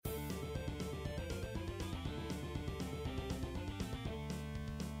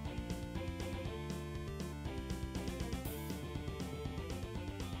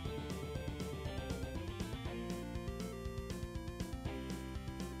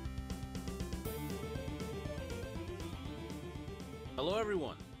Hello,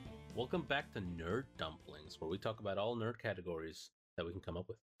 everyone. Welcome back to Nerd Dumplings, where we talk about all nerd categories that we can come up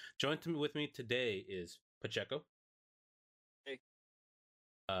with. Joining with me today is Pacheco. Hey.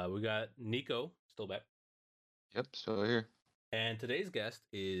 We got Nico, still back. Yep, still here. And today's guest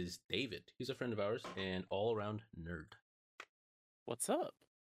is David. He's a friend of ours and all-around nerd. What's up?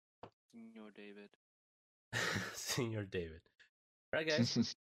 Senor David. Senior David. All right,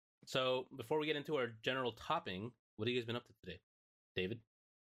 guys. So before we get into our general topping, what have you guys been up to today? David?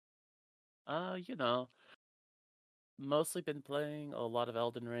 Mostly been playing a lot of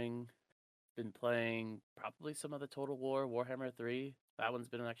Elden Ring. Been playing probably some of the Total War, Warhammer 3. That one's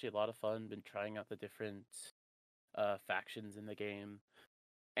been actually a lot of fun. Been trying out the different factions in the game.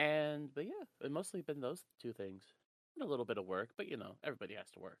 But yeah, it mostly been those two things. And a little bit of work, but everybody has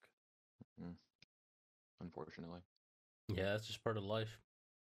to work. Unfortunately. Yeah, that's just part of life.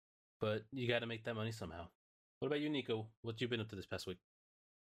 But you got to make that money somehow. What about you, Nico? What you been up to this past week?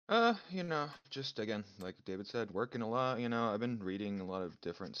 Just again, like David said, working a lot, I've been reading a lot of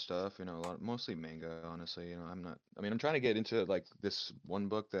different stuff, mostly manga, honestly. I'm trying to get into like this one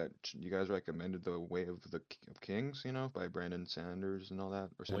book that you guys recommended, The Way of Kings, by Brandon Sanders and all that,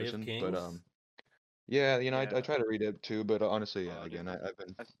 or Way of Sanderson. Kings? But yeah, I Yeah. try to read it too, but honestly, yeah, Oh, again, dude. I've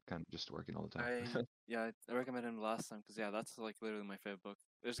been kind of just working all the time. I recommended him last time because that's like literally my favorite book.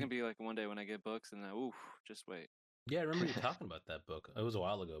 There's gonna be like one day when I get books and just wait. Yeah, I remember you talking about that book. It was a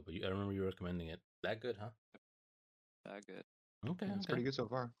while ago, but I remember you recommending it. That good, huh? That good. Okay, It's pretty good so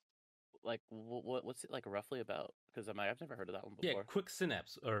far. Like, what's it like roughly about? Because I've never heard of that one before. Yeah, quick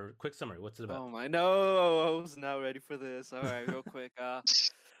synapse or quick summary. What's it about? Oh my no! I was not ready for this. All right, real quick.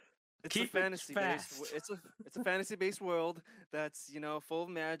 It's Keep a it fantasy fast. based. It's a fantasy based world that's full of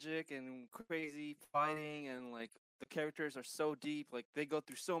magic and crazy fighting, and like the characters are so deep. Like they go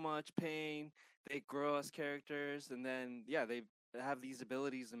through so much pain. They grow as characters, and then they have these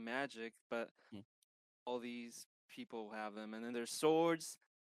abilities and magic. But all these people have them, and then there's swords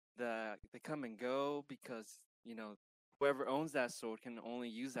that they come and go because whoever owns that sword can only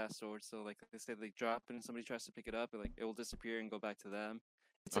use that sword. So like they say, they drop it and somebody tries to pick it up, and like it will disappear and go back to them.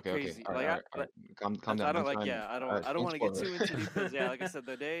 It's a Okay, crazy. all like right, all right. Calm I down. don't I'm like. trying. Yeah, I All don't want to get too into because spoiler. like I said,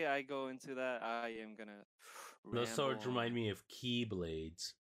 the day I go into that, I am gonna Those swords ramble remind on. me of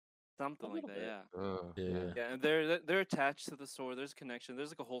keyblades. Something A like little that. bit. Yeah. Yeah. Yeah, and they're attached to the sword. There's a connection. There's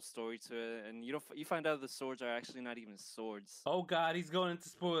like a whole story to it, and you find out the swords are actually not even swords. Oh God, he's going into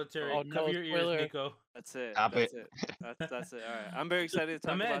spoiler territory. Oh, no, Cover your spoiler. ears, Nico. That's it. Stop That's it. it. That's it. All right, I'm very excited to The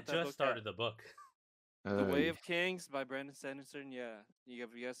talk man about that just book. started the book. The Way of Kings by Brandon Sanderson. Yeah, you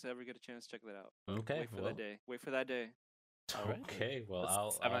guys ever get a chance, check that out. Okay, Wait for that day. Wait for that day. All right. Okay, well,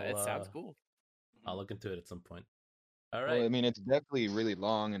 It sounds cool. I'll look into it at some point. All Well, right. I mean, it's definitely really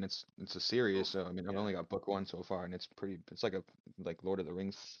long, and it's a series. So I mean, I've Yeah. only got book one so far, and it's like Lord of the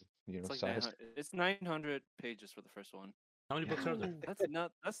Rings, It's like size. 900. It's 900 pages for the first one. How many books are there?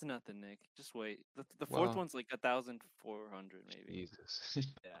 That's nothing, Nick. Just wait. The fourth Well- one's like 1,400 maybe. Jesus.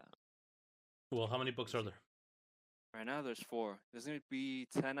 Yeah. Well, how many books are there? Right now there's 4. There's gonna be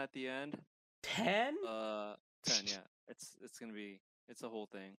 10 at the end. 10? 10. Yeah. It's gonna be. It's a whole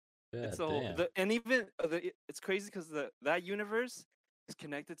thing. Yeah, It's a whole. And even it's crazy because that universe is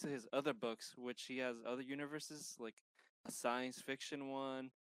connected to his other books, which he has other universes, like a science fiction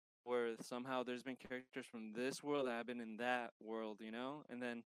one, where somehow there's been characters from this world that have been in that world, and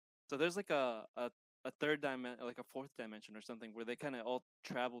then so there's like a third dimension, like a fourth dimension or something, where they kind of all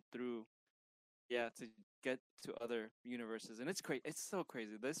travel through, to get to other universes, and it's crazy. It's so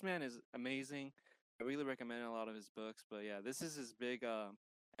crazy. This man is amazing. I really recommend a lot of his books, but yeah, this is his big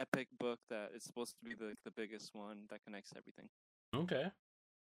epic book that is supposed to be the biggest one that connects everything. Okay.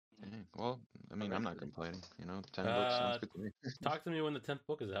 Dang. Well, I mean, I'm not complaining. 10 Uh, books sounds good to me. Talk to me when the 10th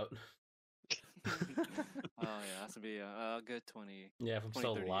book is out. Oh yeah, has to be a good 20. Yeah, if I'm 20,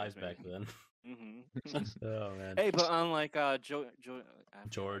 still 30 alive years, back then. Oh man. Hey, but unlike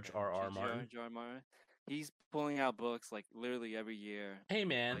George R.R. Martin. George R. Martin, he's pulling out books like literally every year. Hey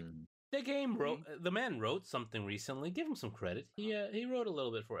man, Like, the game wrote. The man wrote something recently. Give him some credit. He wrote a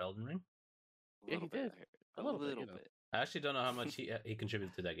little bit for Elden Ring. Yeah, he did. A little bit. I actually don't know how much he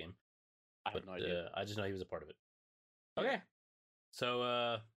contributed to that game. I have no idea. I just know he was a part of it. Okay,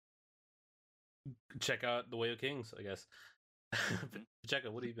 so check out The Way of Kings, I guess. Check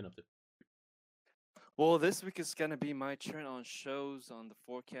out what have you been up to? Well, this week is gonna be my turn on shows on the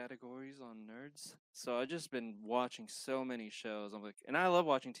 4 categories on Nerds. So I've just been watching so many shows. I'm like, and I love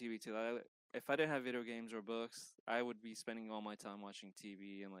watching TV too. If I didn't have video games or books, I would be spending all my time watching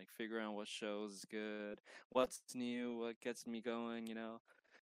TV and like figuring out what shows is good, what's new, what gets me going.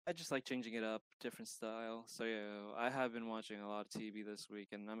 I just like changing it up, different style. So yeah, I have been watching a lot of TV this week,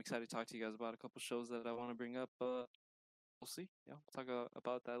 and I'm excited to talk to you guys about a couple shows that I want to bring up. We'll see. Yeah, we'll talk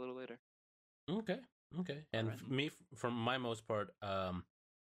about that a little later. Okay, okay. And Alrighty. me, for my most part,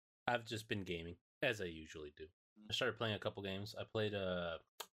 I've just been gaming as I usually do. I started playing a couple games. I played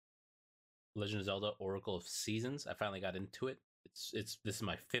Legend of Zelda: Oracle of Seasons. I finally got into it. It's this is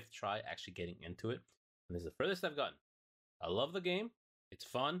my 5th try actually getting into it, and this is the furthest I've gotten. I love the game. It's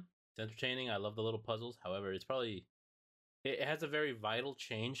fun. It's entertaining. I love the little puzzles. However, it has a very vital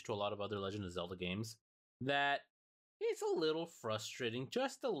change to a lot of other Legend of Zelda games that it's a little frustrating,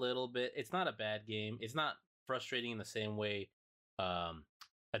 just a little bit. It's not a bad game. It's not frustrating in the same way um,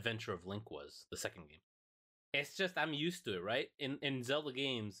 Adventure of Link was, the second game. It's just I'm used to it, right? In Zelda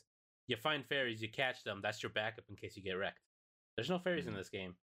games, you find fairies, you catch them. That's your backup in case you get wrecked. There's no fairies in this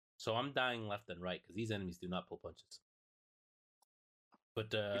game, so I'm dying left and right because these enemies do not pull punches.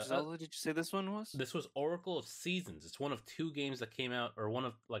 But Which Zelda did you say this one was? this was Oracle of Seasons. It's one of 2 games that came out, or one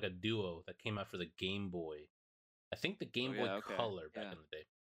of like a duo that came out for the Game Boy. I think the Game Boy Color back in the day.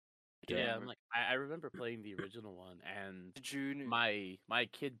 Yeah, Yeah, I'm like I remember playing the original one, and did you? my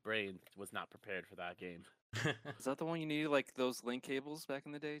kid brain was not prepared for that game. Is that the one you needed like those link cables back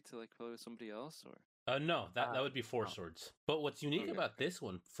in the day to like play with somebody else, or? No, that would be Four Swords. But what's unique Okay. about this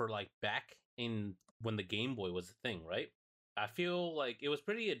one, for like back in when the Game Boy was a thing, right? I feel like it was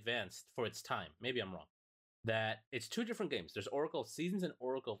pretty advanced for its time. Maybe I'm wrong. That it's 2 different games. There's Oracle of Seasons and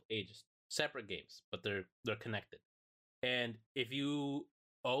Oracle of Ages, separate games, but they're connected. And if you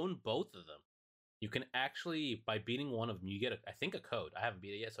own both of them, you can actually, by beating one of them, you get I think a code. I haven't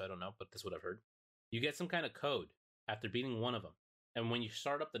beat it yet, so I don't know, but this is what I've heard. You get some kind of code after beating one of them. And when you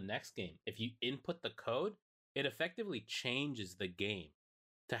start up the next game, if you input the code, it effectively changes the game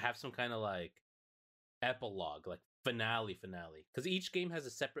to have some kind of like epilogue, like finale. Because each game has a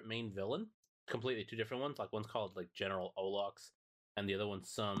separate main villain, completely 2 different ones. Like one's called like General Olox, and the other one's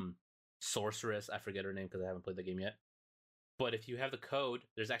some sorceress. I forget her name because I haven't played the game yet. But if you have the code,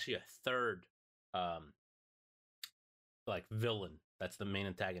 there's actually a 3rd like villain that's the main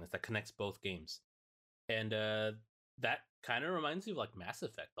antagonist that connects both games. And that kind of reminds me of like Mass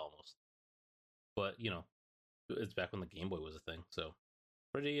Effect almost. But, it's back when the Game Boy was a thing. So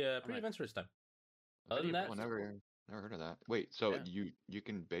pretty adventurous time. Other than that, never heard of that. Wait, so Yeah. you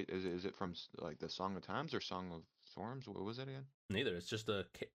can is it from like the Song of Times or Song of Storms? What was it again? neither. It's just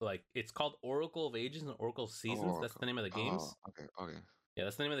it's called Oracle of Ages and Oracle of Seasons. That's the name of the games. Okay. Yeah,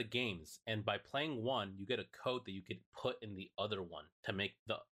 that's the name of the games. And by playing one, you get a code that you could put in the other one to make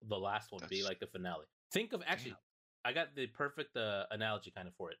the last one be like the finale. Think of actually, I got the perfect analogy kind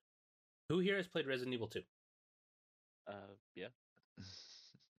of for it. Who here has played Resident Evil 2? Yeah,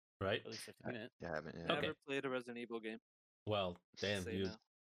 Right? at least I've seen it. Yeah, I haven't. I Yeah. Okay. never played a Resident Evil game. Well, damn, Say dude.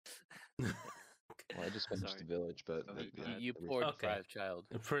 now. Well, I just finished Sorry. the village, but Go that- ahead, go yeah, ahead. You every- poor Okay. deprived child.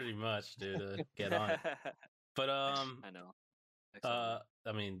 Pretty much, dude. Get on it. But I know. Excellent.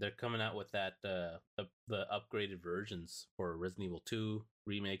 I mean, they're coming out with that the upgraded versions for Resident Evil 2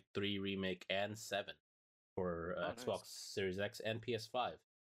 remake, 3 remake, and 7 for Oh, Xbox nice. Series X and PS5.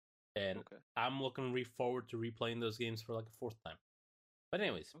 And Okay. I'm looking forward to replaying those games for like a 4th time. But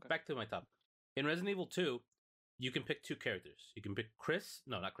anyways, Okay. back to my topic. In Resident Evil 2, you can pick 2 characters. You can pick Chris.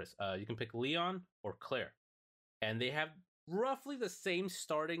 No, not Chris. You can pick Leon or Claire. And they have roughly the same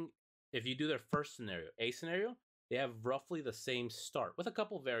starting. If you do their first scenario, A scenario, they have roughly the same start with a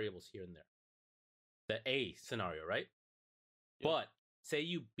couple variables here and there. The A scenario, right? Yeah. But say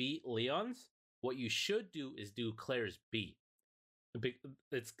you beat Leon's, what you should do is do Claire's B.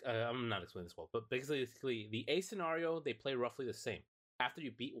 It's I'm not explaining this well, but basically the A scenario, they play roughly the same. After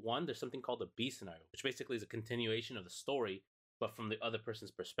you beat one, there's something called the B scenario, which basically is a continuation of the story, but from the other person's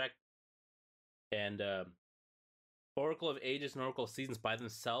perspective. And Oracle of Ages and Oracle of Seasons by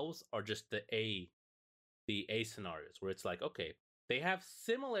themselves are just the A scenarios, where it's like, okay, they have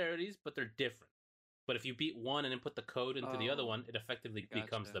similarities, but they're different. But if you beat one and then put the code into the other Oh, one, it effectively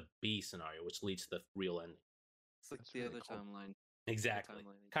becomes gotcha. the B scenario, which leads to the real ending. It's like That's the really other cool. timeline. Exactly. Timeline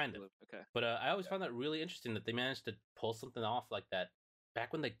that you Kind of. live. Okay. But I always found that really interesting that they managed to pull something off like that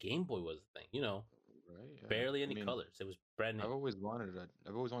back when the Game Boy was a thing. Right. Yeah. Barely I any mean, colors. It was brand new. I've always wanted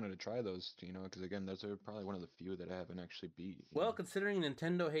to try those, because again, those are probably one of the few that I haven't actually beat. you Well, know? considering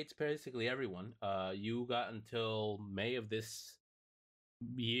Nintendo hates basically everyone, you got until May of this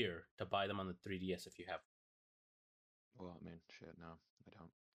year to buy them on the 3DS if you have. Well, I mean, shit, no, I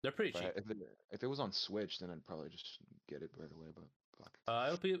don't. They're pretty But cheap. if it was on Switch, then I'd probably just get it right away. But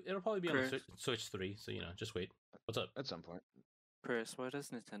fuck, It'll probably be on the Chris. Switch 3, so just wait. What's up? at some point. Chris, why does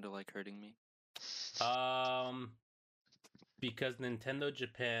Nintendo like hurting me? because Nintendo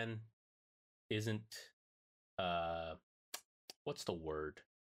Japan isn't what's the word?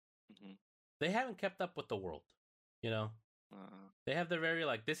 Mhm. They haven't kept up with the world, you know? They have their very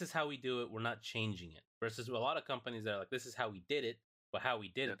like, this is how we do it, we're not changing it. Versus a lot of companies that are like, this is how we did it, but how we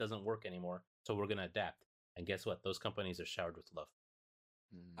did Yeah. it doesn't work anymore, so we're gonna adapt. And guess what? Those companies are showered with love.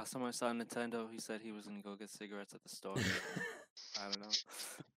 Mm. Last time I saw Nintendo, he said he was gonna go get cigarettes at the store. I don't know.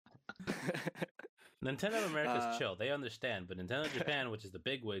 Nintendo of America's Uh, chill. They understand, but Nintendo Japan, which is the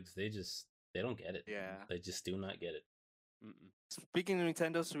bigwigs, they don't get it. Yeah. They just do not get it. Mm-mm. Speaking of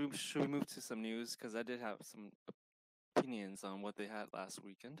Nintendo, should we move to some news? Because I did have some opinions on what they had last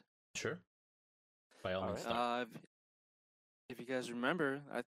weekend. Sure. By all All means, right. start. If you guys remember,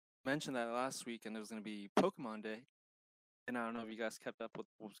 I mentioned that last week, and it was going to be Pokemon Day. And I don't know if you guys kept up with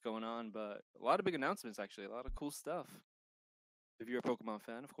what was going on, but a lot of big announcements, actually. A lot of cool stuff. If you're a Pokemon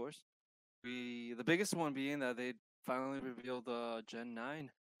fan, of course. The biggest one being that they finally revealed Gen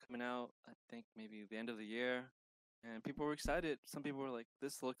 9 coming out, I think maybe the end of the year. And people were excited. Some people were like,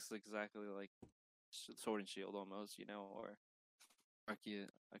 this looks exactly like Sword and Shield almost, or Arceus.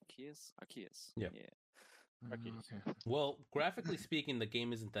 Yeah. Arceus. Okay. Well, graphically speaking, the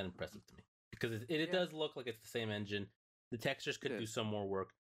game isn't that impressive to me because it Yeah. does look like it's the same engine. The textures could do is. some more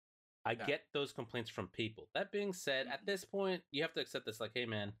work. I Yeah. get those complaints from people. That being said, at this point, you have to accept this. Like, hey,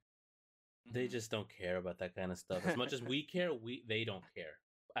 man, they Mhm. just don't care about that kind of stuff as much as we care. They don't care.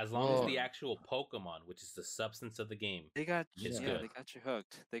 As long as Well- the actual Pokemon, which is the substance of the game, They got It's yeah, good. they got you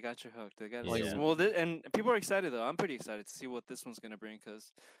hooked. They got you hooked. They got Like, this- well, and people are excited though. I'm pretty excited to see what this one's gonna bring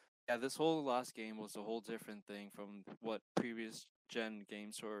because yeah, this whole last game was a whole different thing from what previous gen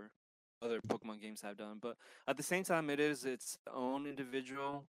games or other Pokemon games have done. But at the same time, it is its own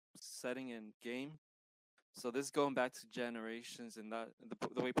individual setting and game. So this is going back to generations and that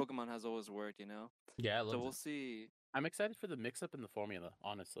the way Pokemon has always worked, yeah, I So love we'll it. see. I'm excited for the mix-up in the formula,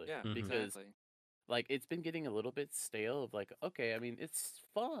 honestly. Yeah, Mhm. Because exactly. like it's been getting a little bit stale of like, okay, I mean it's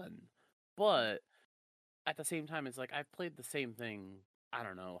fun, but at the same time it's like I've played the same thing I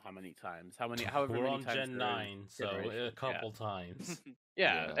don't know how many times, however We're many on times Gen there is 9, so a generation. Yeah. couple times.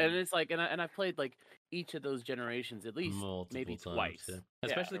 Yeah, Yeah. and it's like, and I've played like each of those generations at least Multiple maybe times, twice. yeah. Yeah,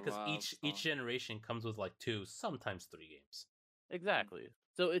 Especially because Wow, each so- generation comes with like 2, sometimes 3 games. exactly.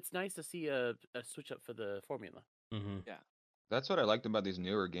 So it's nice to see a switch up for the formula. Mm-hmm. That's what I liked about these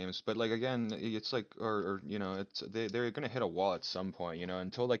newer games, but like again, it's like, or it's they're gonna hit a wall at some point,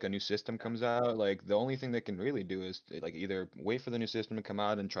 until like a new system comes out. Like the only thing they can really do is like either wait for the new system to come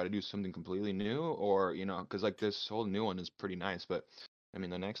out and try to do something completely new, or because like this whole new one is pretty nice, but I mean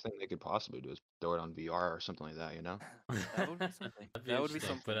the next thing they could possibly do is throw it on VR or something like that. That would be something. That'd be That would be interesting,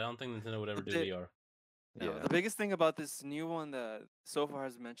 something. but I don't think Nintendo would ever do But VR. No, Yeah. the biggest thing about this new one that so far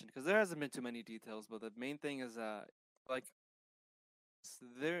has been mentioned, because there hasn't been too many details, but the main thing is that, like,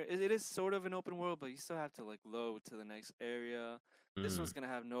 it is sort of an open world, but you still have to like load to the next area. This one's gonna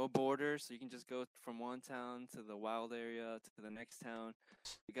have no borders, so you can just go from one town to the wild area to the next town.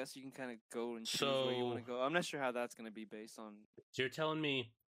 I guess you can kind of go and choose where you want to So- go. I'm not sure how that's gonna be based on. So you're telling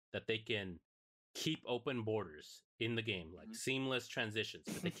me that they can keep open borders in the game, like Mhm. seamless transitions,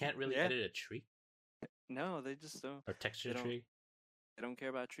 but they can't really Yeah. edit a tree No, they just don't. or texture a don't. tree? They don't care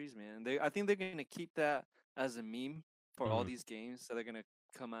about trees, man. I think they're gonna keep that as a meme for all Mhm. these games that are gonna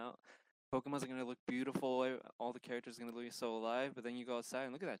come out. Pokemon's are gonna look beautiful. All the characters are gonna look so alive. But then you go outside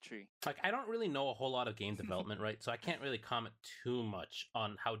and look at that tree. Like, I don't really know a whole lot of game development, right? So I can't really comment too much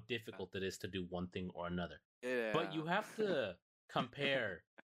on how difficult it is to do one thing or another. Yeah. But you have to compare,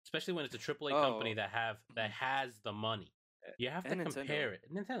 especially when it's a AAA company Oh. that has the money. You have to And Nintendo. compare it.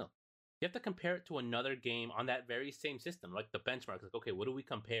 Nintendo. You have to compare it to another game on that very same system, like the benchmark. Like, okay, what do we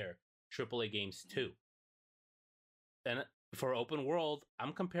compare AAA games to? And for open world,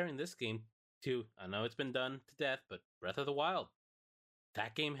 I'm comparing this game to, I know it's been done to death, but Breath of the Wild.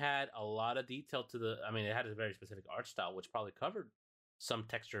 That game had a lot of detail it had a very specific art style, which probably covered some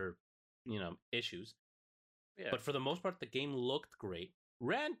texture, issues. Yeah. But for the most part, the game looked great,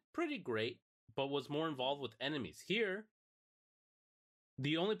 ran pretty great, but was more involved with enemies. Here,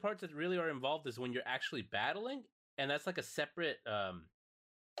 the only parts that really are involved is when you're actually battling, and that's like a separate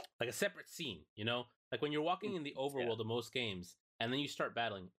scene, Like when you're walking in the overworld of most games, and then you start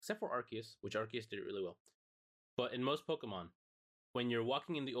battling, except for Arceus, which Arceus did it really well. But in most Pokemon, when you're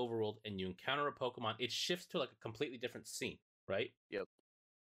walking in the overworld and you encounter a Pokemon, it shifts to like a completely different scene, right? Yep.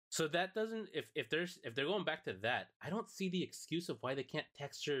 So that doesn't if they're going back to that, I don't see the excuse of why they can't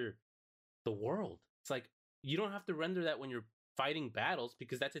texture the world. It's like you don't have to render that when you're fighting battles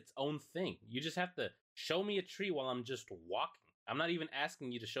because that's its own thing. You just have to show me a tree while I'm just walking. I'm not even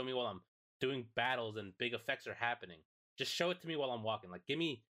asking you to show me while I'm doing battles and big effects are happening. Just show it to me while I'm walking. Like, give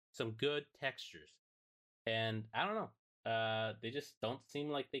me some good textures. And I don't know. They just don't seem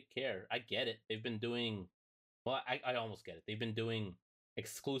like they care. I get it. They've been doing. Well, I almost get it. They've been doing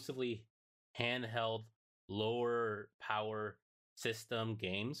exclusively handheld, lower power system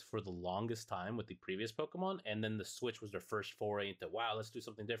games for the longest time with the previous Pokemon, and then the Switch was their first foray into wow, let's do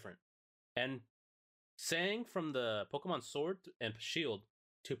something different. And saying from the Pokemon Sword and Shield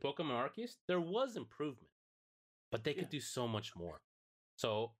to Pokemon Arceus, there was improvement, but they could do so much more.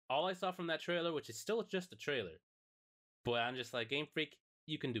 So all I saw from that trailer, which is still just a trailer, but I'm just like, Game Freak,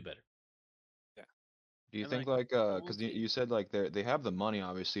 you can do better. Do you And, think like, because you said like they have the money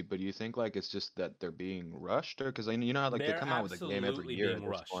obviously, but do you think like it's just that they're being rushed, or because you know how like they They're come out with a game every absolutely year being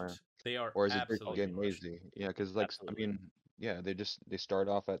at this point, rushed. They are or is it they're absolutely getting being rushed. lazy? Yeah, because like I Absolutely. mean, yeah, they start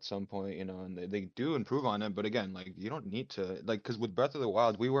off at some point, you know, and they do improve on it, but again, like you don't need to like because with Breath of the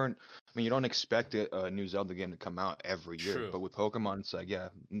Wild, we weren't. I mean, you don't expect a new Zelda game to come out every year, True. but with Pokemon, it's like yeah,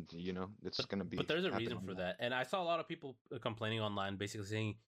 you know, it's gonna be. But there's a reason happening for now. that, and I saw a lot of people complaining online, basically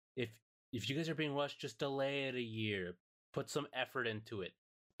saying if you guys are being rushed, just delay it a year, put some effort into it.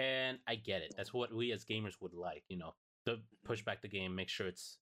 And I get it. That's what we as gamers would like, you know, to push back the game, make sure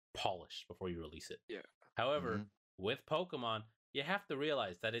it's polished before you release it. Yeah. However, Mhm. with Pokemon, you have to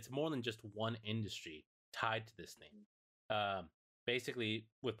realize that it's more than just one industry tied to this thing. Basically,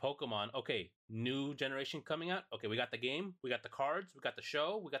 with Pokemon, okay, new generation coming out. Okay, we got the game, we got the cards, we got the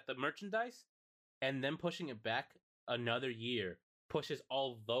show, we got the merchandise, and then pushing it back another year pushes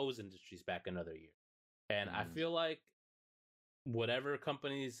all those industries back another year. And I Mhm. feel like whatever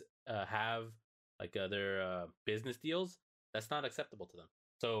companies have like their business deals, that's not acceptable to them.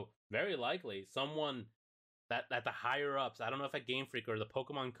 So very likely someone that the higher ups, I don't know if at Game Freak or the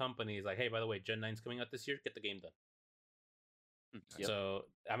Pokemon company is like, hey, by the way, Gen 9's coming out this year, get the game done. Yep. So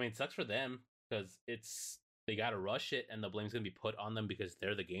I mean, it sucks for them because they got to rush it, and the blame's gonna be put on them because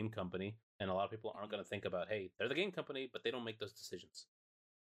they're the game company, and a lot of people aren't gonna think about, hey, they're the game company, but they don't make those decisions.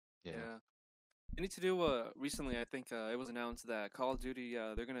 Yeah. They need to do recently. I think it was announced that Call of Duty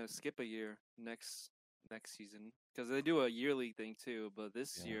they're gonna skip a year next season because they do a yearly thing too. But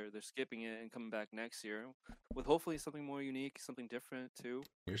this Yeah. year they're skipping it and coming back next year with hopefully something more unique, something different too.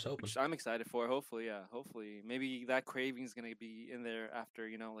 Here's hoping. Which I'm excited for. Hopefully, hopefully maybe that craving is gonna be in there after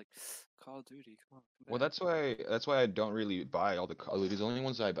like Call of Duty. Come on. Well, back. that's why I don't really buy all the Call of Duties. The only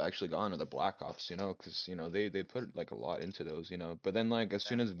ones I've actually gotten are the Black Ops, you know, because you know they put like a lot into those, you know. But then like as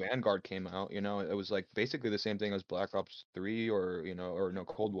soon as Vanguard came out, you know, it was like basically the same thing as Black Ops 3 or you know or no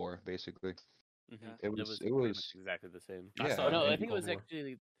Cold War basically. Yeah. It It was was it pretty much was exactly the same. I yeah. saw Oh no, I Infinity think it was Cold War.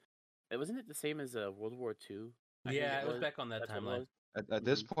 actually. Wasn't it the same as World War II? I think Yeah, it was was. back on that That's what it timeline. was. At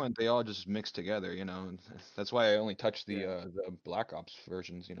this point they all just mix together, you know, and that's why I only touched Yeah. the Black Ops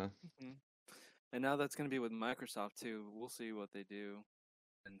versions, you know. Mhm. And now that's gonna be with Microsoft too. We'll see what they do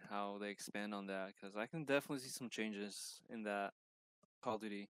and how they expand on that because I can definitely see some changes in that Call of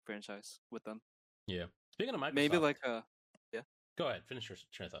Duty franchise with them. Yeah. Speaking of Microsoft, Maybe like yeah. go ahead, finish your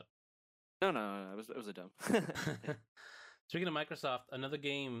train of thought. No. It was a dumb. Speaking of Microsoft, another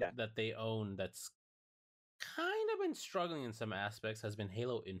game Yeah. that they own that's kind of been struggling in some aspects has been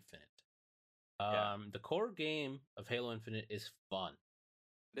Halo Infinite. Yeah. The core game of Halo Infinite is fun,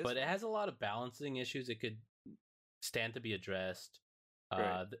 It is but it fun. has a lot of balancing issues. It could stand to be addressed.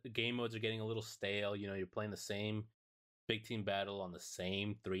 Right. The game modes are getting a little stale. You know, you're playing the same big team battle on the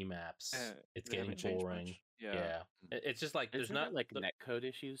same 3 maps. It's They getting haven't changed boring. much. Yeah. It's just like there's Isn't not there like netcode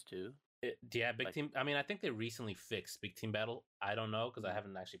issues too? yeah, big like- team. I mean, I think they recently fixed big team battle. I don't know because I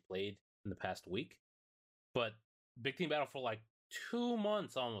haven't actually played in the past week. But big team battle for like 2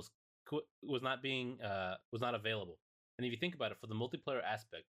 months almost was not available. And if you think about it, for the multiplayer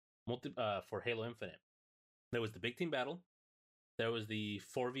aspect, for Halo Infinite, there was the big team battle, there was the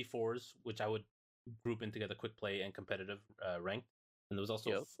 4v4s, which I would group in together, quick play and competitive ranked, and there was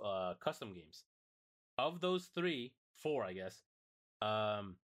also custom games. Of those four, I guess,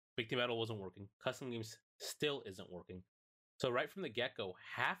 big team battle wasn't working. Custom games still isn't working. So right from the get-go,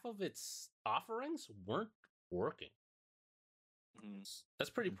 half of its offerings weren't working. That's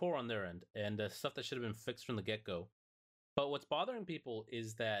pretty poor on their end, and stuff that should have been fixed from the get-go. But what's bothering people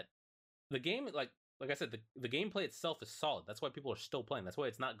is that the game, like I said, the gameplay itself is solid. That's why people are still playing. That's why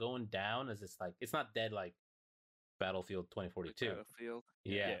it's not going down, as it's not dead like Battlefield 2042. Battlefield.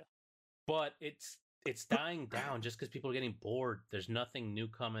 Yeah. But it's dying down just because people are getting bored. There's nothing new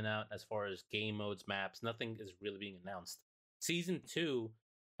coming out as far as game modes, maps. Nothing is really being announced. Season 2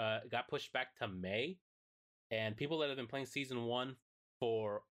 got pushed back to May, and people that have been playing Season 1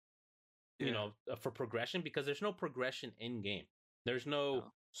 for for progression, because there's no progression in game. There's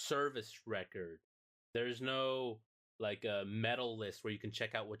no service record. There's no like a medal list where you can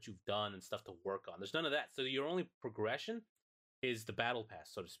check out what you've done and stuff to work on. There's none of that. So your only progression is the battle pass,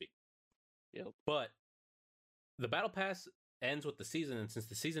 so to speak. Yep. But the battle pass ends with the season, and since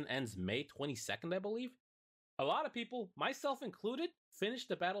the season ends May 22nd, I believe, a lot of people, myself included, finished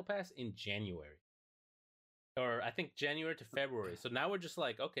the battle pass in January. Or I think January to February. So now we're just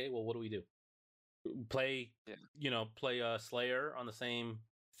like, okay, well, what do we do? Play, play Slayer on the same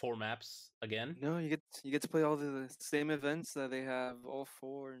 4 maps again? No, you get to play all the same events that they have, all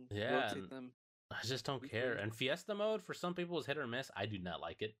 4, and rotate them. I just don't weekly. care. And Fiesta mode, for some people, is hit or miss. I do not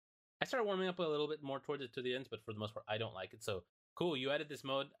like it. I started warming up a little bit more towards it to the ends, but for the most part, I don't like it. So, cool, you added this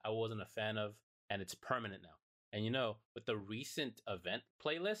mode I wasn't a fan of, and it's permanent now. And with the recent event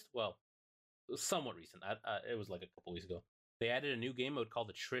playlist, well, somewhat recent. It was like a couple weeks ago. They added a new game mode called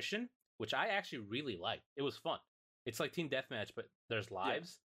Attrition, which I actually really liked. It was fun. It's like Team Deathmatch, but there's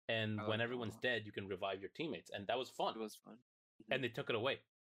lives, and when everyone's dead, you can revive your teammates, and that was fun. It was fun. And they took it away.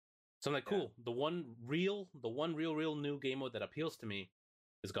 So I'm like, cool. The one real new game mode that appeals to me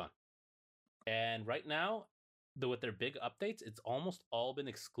is gone. And right now, with their big updates, it's almost all been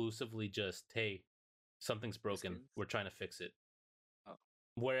exclusively just, hey, something's broken. We're trying to fix it. Oh.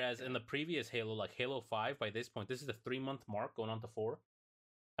 Whereas in the previous Halo, like Halo 5, by this point, this is the 3-month mark going on to 4.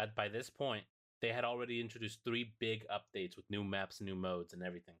 By this point, they had already introduced 3 big updates with new maps, new modes, and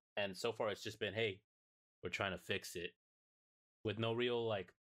everything. And so far, it's just been, hey, we're trying to fix it. With no real,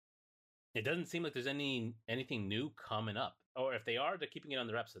 it doesn't seem like there's anything new coming up. Or if they are, they're keeping it on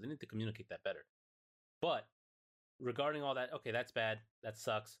the wraps, so they need to communicate that better. But regarding all that, okay, that's bad. That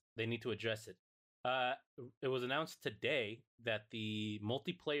sucks. They need to address it. It was announced today that the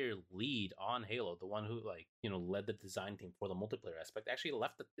multiplayer lead on Halo, the one who led the design team for the multiplayer aspect, actually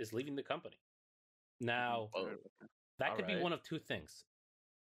is leaving the company. Now, that could be one of 2 things.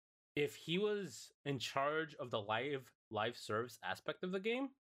 If he was in charge of the live service aspect of the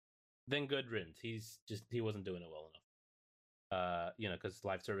game, then good riddance. He wasn't doing it well enough. Because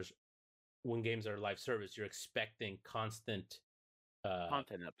live service, when games are live service, you're expecting constant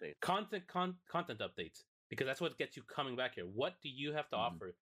content updates. Content updates, because that's what gets you coming back here. What do you have to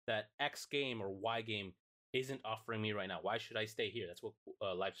offer that X game or Y game isn't offering me right now? Why should I stay here? That's what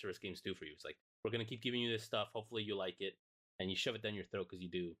live service games do for you. It's like, we're going to keep giving you this stuff. Hopefully you like it, and you shove it down your throat because you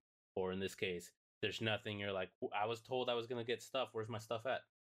do. Or in this case, there's nothing. You're like, I was told I was going to get stuff. Where's my stuff at?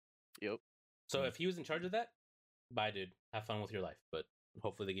 Yep. So if he was in charge of that, bye, dude. Have fun with your life. But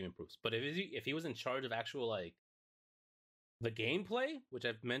hopefully the game improves. But if he was in charge of actual, the gameplay, which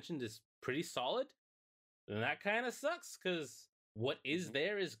I've mentioned is pretty solid, then that kind of sucks, because what is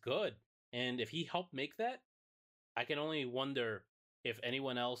there is good. And if he helped make that, I can only wonder if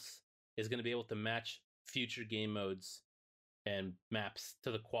anyone else is going to be able to match future game modes and maps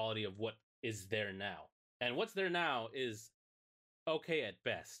to the quality of what is there now. And what's there now is okay at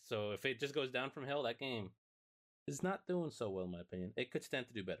best. So if it just goes down from hell, that game is not doing so well, in my opinion. It could stand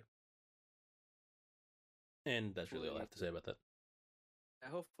to do better. And that's really all I have to say about that.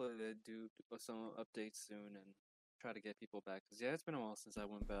 Hopefully they do some updates soon and try to get people back. Because it's been a while since I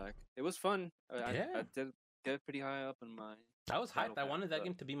went back. It was fun. I did get pretty high up in my... I was hyped. I wanted that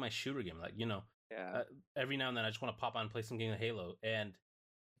game to be my shooter game. Every now and then I just want to pop on and play some game of Halo. And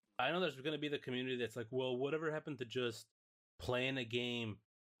I know there's going to be the community that's like, well, whatever happened to just playing a game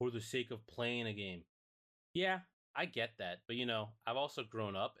for the sake of playing a game? Yeah, I get that. But, I've also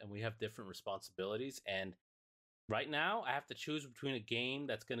grown up and we have different responsibilities. And right now I have to choose between a game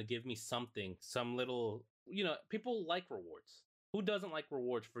that's going to give me something, some little, people like rewards. Who doesn't like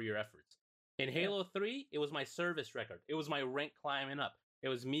rewards for your efforts? In Halo 3, it was my service record. It was my rank climbing up. It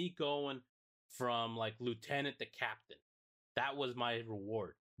was me going from lieutenant to captain. That was my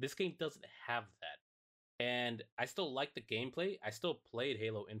reward. This game doesn't have that. And I still like the gameplay. I still played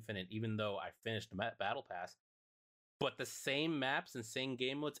Halo Infinite, even though I finished the Battle Pass. But the same maps and same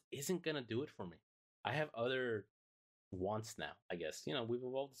game modes isn't going to do it for me. I have other wants now, I guess. We've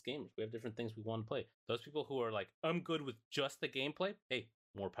evolved as gamers. We have different things we want to play. Those people who are like, I'm good with just the gameplay, hey,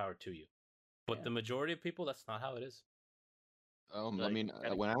 more power to you. But the majority of people, that's not how it is.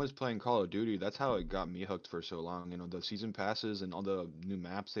 When I was playing Call of Duty, that's how it got me hooked for so long. The season passes and all the new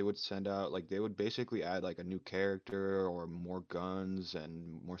maps they would send out, they would basically add a new character or more guns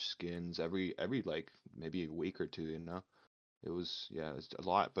and more skins every maybe a week or two. It was it's a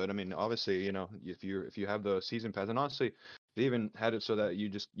lot. But obviously, if you have the season pass, and honestly, they even had it so that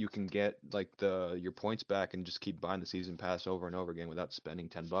you can get your points back and just keep buying the season pass over and over again without spending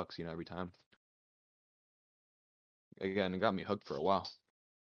 $10, every time. Again, it got me hooked for a while.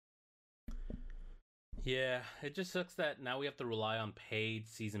 Yeah, it just sucks that now we have to rely on paid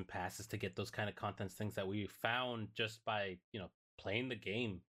season passes to get those kind of contents, things that we found just by, playing the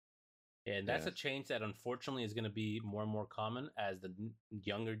game. And that's Yeah. a change that unfortunately is going to be more and more common as the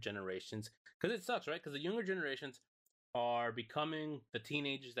younger generations, because it sucks, right? Because the younger generations are becoming the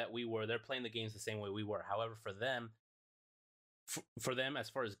teenagers that we were. They're playing the games the same way we were. However, for them, as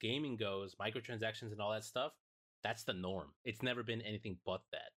far as gaming goes, microtransactions and all that stuff, that's the norm. It's never been anything but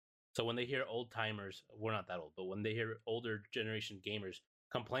that. So when they hear old timers, we're not that old, but when they hear older generation gamers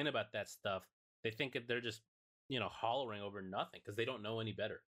complain about that stuff, they think that they're just, hollering over nothing because they don't know any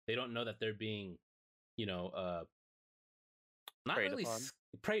better. They don't know that they're being, you know, uh, not Preyed really upon.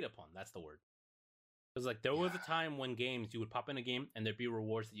 preyed upon. That's the word. Because like there was a time when games you would pop in a game and there'd be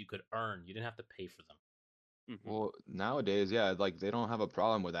rewards that you could earn. You didn't have to pay for them. Well, nowadays, yeah, like they don't have a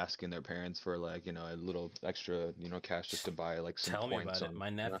problem with asking their parents for like, a little extra, cash just to buy like some Tell me points about it. on. My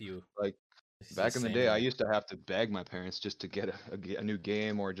nephew, Like he's the back in the same day, I way. used to have to beg my parents just to get a new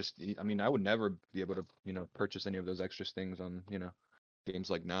game or just, I mean, I would never be able to, purchase any of those extra things on,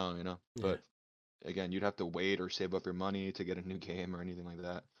 games like now, Yeah. But again, you'd have to wait or save up your money to get a new game or anything like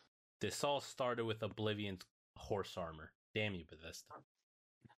that. This all started with Oblivion's horse armor. Damn you, Bethesda.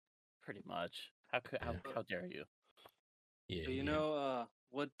 Pretty much. How dare you? Yeah, But you yeah. know,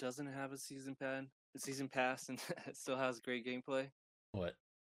 what doesn't have a season pass, and still has great gameplay? What?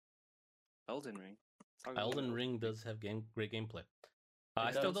 Elden Ring. Talk about Elden Ring does have great gameplay. It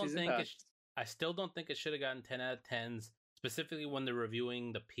I still does. don't Season think pass. I still don't think it should have gotten 10 out of 10s, specifically when they're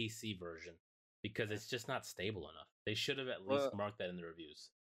reviewing the PC version, because it's just not stable enough. They should have at least Well, marked that in the reviews.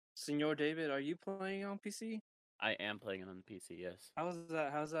 Senor David, are you playing on PC? I am playing it on the PC, yes.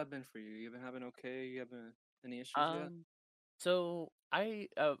 How's that been for you? You been having okay? You having any issues yet? So I,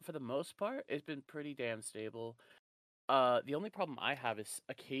 for the most part, it's been pretty damn stable. The only problem I have is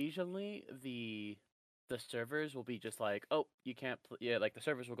occasionally the servers will be just like, oh, you can't yeah, like the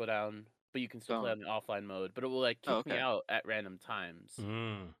servers will go down, but you can still play on the offline mode, but it will like kick me okay. out at random times.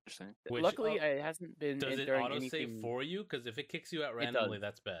 Interesting. Which, Luckily, it hasn't been does it during autosave anything. for you? Because if it kicks you out It randomly, does.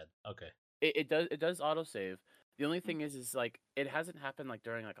 that's bad. Okay. It does autosave. The only thing is like it hasn't happened like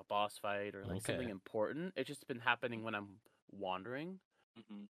during like a boss fight or like something Okay. important. It's just been happening when I'm wandering.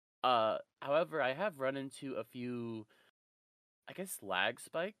 Mm-hmm. However, I have run into a few, I guess, lag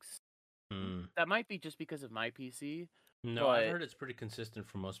spikes. Hmm. That might be just because of my PC. No, I've but heard it's pretty consistent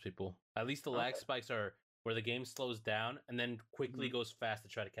for most people. At least the lag Okay. spikes are where the game slows down and then quickly Mhm. goes fast to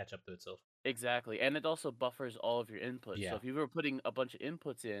try to catch up to itself. Exactly, and it also buffers all of your inputs. Yeah. So if you were putting a bunch of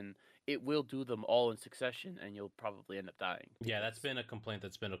inputs in, it will do them all in succession, and you'll probably end up dying. Yeah, that's because- been a complaint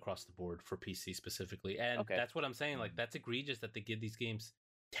that's been across the board for PC specifically. And Okay. that's what I'm saying. Like, that's egregious that they give these games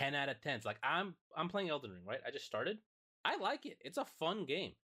 10 out of 10s. Like, I'm playing Elden Ring, right? I just started. I like it. It's a fun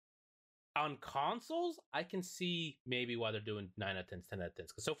game. On consoles, I can see maybe why they're doing 9 out of 10s, 10 out of 10s.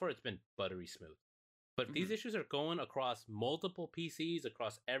 Because so far it's been buttery smooth. But if these issues are going across multiple PCs,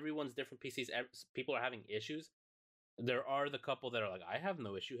 across everyone's different PCs, people are having issues. There are the couple that are like, I have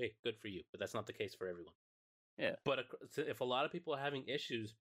no issue. Hey, good for you. But that's not the case for everyone. Yeah. But if a lot of people are having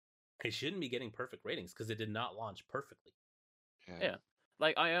issues, it shouldn't be getting perfect ratings because it did not launch perfectly. Yeah.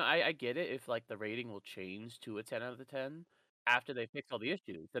 Like I get it if like the rating will change to a 10 out of the 10 after they fix all the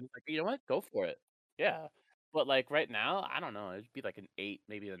issues. Then it's like, you know what? Go for it. Yeah. But like right now, I don't know. It'd be like an 8,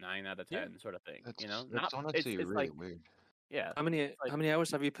 maybe a 9 out of 10 sort of thing. That's You know, that's not honestly it's really like weird. yeah, How many it's like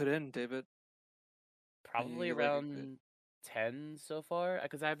hours have you put in, David? probably you like around 10 so far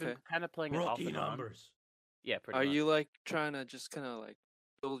because I've been Okay. kind of playing it off Rookie and on. numbers. Yeah, pretty Are much. you like trying to just kind of like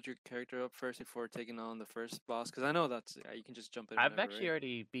build your character up first before taking on the first boss? Because I know that's you can just jump in. I've Whenever, actually right?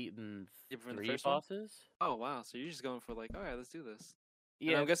 already beaten Even from the 3 first one? bosses. Oh wow! So you're just going for like, all right, let's do this.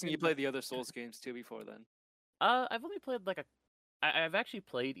 Yeah, And I'm it's guessing you been- played the other Souls games too before then. I've only played like I've actually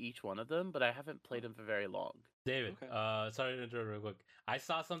played each one of them, but I haven't played them for very long. David, Okay. sorry to interrupt real quick. I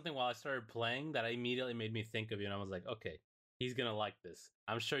saw something while I started playing that immediately made me think of you, and I was like, okay, he's gonna like this.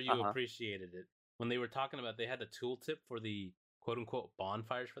 I'm sure you appreciated it. When they were talking about they had the tooltip for the quote unquote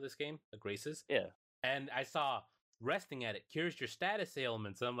bonfires for this game, the graces. Yeah. And I saw resting at it cures your status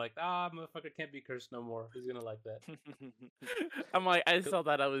ailments. And I'm like, motherfucker can't be cursed no more. He's gonna like that. I'm like, I saw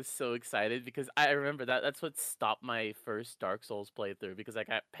that. I was so excited because I remember that's what stopped my first Dark Souls playthrough because I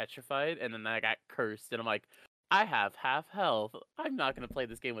got petrified and then I got cursed. And I'm like, I have half health. I'm not going to play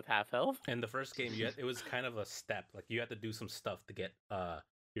this game with half health. And the first game, it was kind of a step. Like, you had to do some stuff to get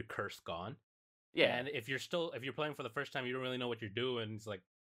your curse gone. Yeah. And if you're playing for the first time, you don't really know what you're doing. It's like,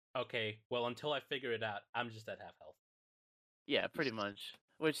 okay, well, until I figure it out, I'm just at half health. Yeah, pretty much.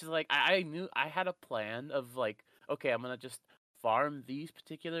 Which is like, I knew I had a plan of like, okay, I'm going to just farm these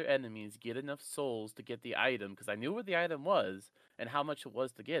particular enemies, get enough souls to get the item, because I knew where the item was and how much it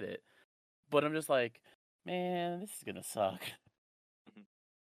was to get it. But I'm just like, man, this is gonna suck.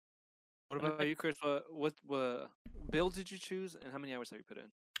 What about you, Chris? What build did you choose, and how many hours have you put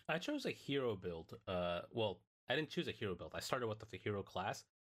in? I chose a hero build. Well, I didn't choose a hero build. I started with the hero class.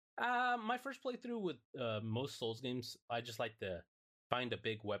 My first playthrough with most Souls games, I just like to find a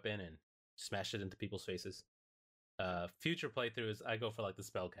big weapon and smash it into people's faces. Future playthroughs, I go for like the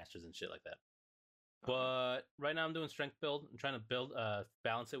spellcasters and shit like that. But right now I'm doing strength build. I'm trying to build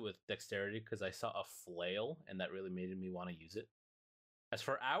balance it with dexterity because I saw a flail and that really made me want to use it. As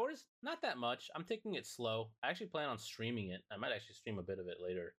for hours, not that much. I'm taking it slow. I actually plan on streaming it. I might actually stream a bit of it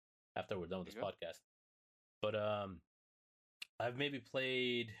later after we're done with this podcast. But I've maybe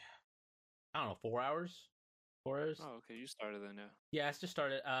played, I don't know, 4 hours. 4 hours. Oh, okay. You started then, yeah. Yeah, I just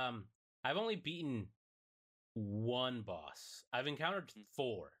started. I've only beaten one boss. I've encountered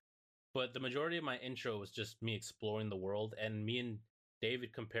 4, but the majority of my intro was just me exploring the world, and me and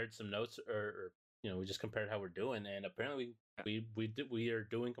David compared some notes, or we just compared how we're doing, and apparently we are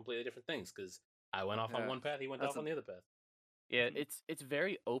doing completely different things because I went off on one path, he went off on the other path. Yeah, it's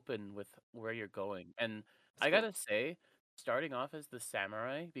very open with where you're going, and I gotta say, starting off as the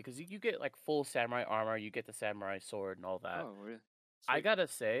samurai, because you get like full samurai armor, you get the samurai sword and all that. Oh, really? I gotta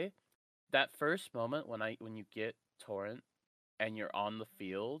say, that first moment when you get Torrent and you're on the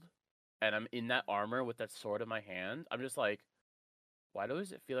field, and I'm in that armor with that sword in my hand, I'm just like, why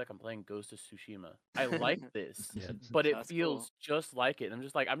does it feel like I'm playing Ghost of Tsushima? I like this, but it feels just like it. I'm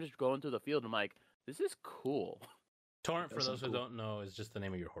just going through the field, and I'm like, this is cool. Torrent, for those who don't know, is just the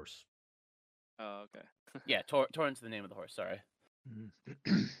name of your horse. Oh, okay. Yeah, Torrent's the name of the horse. Sorry.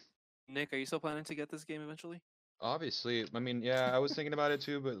 Nick, are you still planning to get this game eventually? Obviously, I mean, yeah, I was thinking about it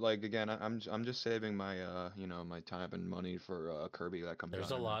too, but like again, I'm just saving my my time and money for Kirby that comes out.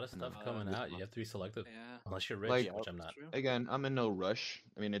 There's a lot of stuff coming out. You have to be selective. Yeah. Unless you're rich, Like, which I'm not. Again, I'm in no rush.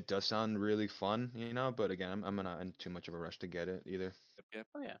 I mean, it does sound really fun, but again, I'm not in too much of a rush to get it either. Yep.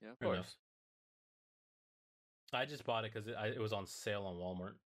 Oh yeah, of course. Enough. I just bought it because it was on sale on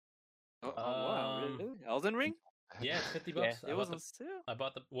Walmart. Oh, wow, really? Elden Ring? Yeah, it's $50. Yeah. It was on sale. I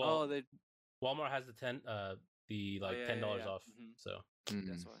bought the Walmart has the $10 off. So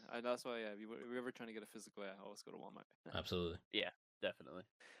that's why. That's why. Yeah, if we ever trying to get a physical, I always go to Walmart. Absolutely. Yeah, definitely.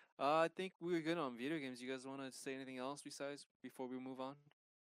 I think we were good on video games. You guys want to say anything else before we move on?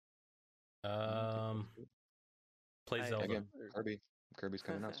 Play Zelda. Again, Kirby's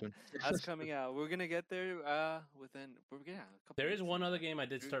coming out soon. That's coming out. We're gonna get there within. We're gonna a couple. There is one other game I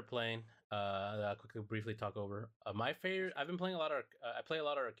did start playing. That I'll quickly briefly talk over. My favorite. I've been playing a lot of. I play a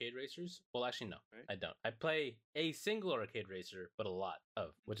lot of arcade racers. Well, actually, no, I don't. I play a single arcade racer, but a lot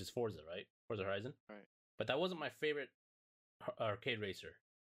of, which is Forza, right? Forza Horizon. Right. But that wasn't my favorite arcade racer.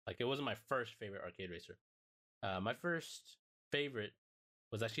 Like, it wasn't my first favorite arcade racer. My first favorite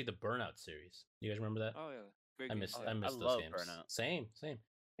was actually the Burnout series. You guys remember that? Oh yeah. I miss those games. Burnout. Same.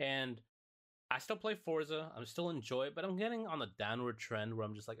 And I still play Forza. I'm still enjoy it, but I'm getting on a downward trend where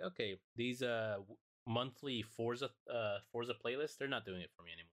I'm just like, okay, these monthly Forza playlists, they're not doing it for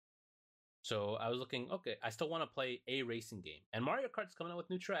me anymore. So I was looking, okay, I still want to play a racing game. And Mario Kart's coming out with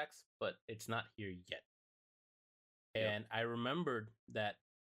new tracks, but it's not here yet. And I remembered that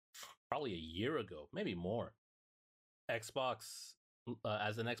probably a year ago, maybe more, Xbox,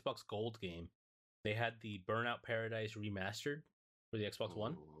 as an Xbox Gold game, they had the Burnout Paradise remastered for the Xbox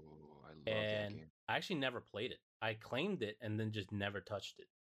One. I love that game. I actually never played it. I claimed it and then just never touched it.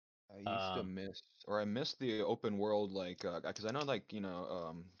 I missed the open world, like, because I know, like,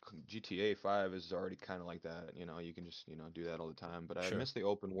 GTA 5 is already kind of like that. You can just, do that all the time. But I miss the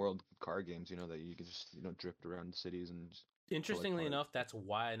open world car games, that you can just, drift around cities and just. Interestingly enough, that's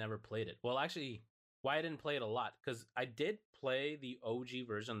why I never played it. Well, actually, why I didn't play it a lot, because I did play the OG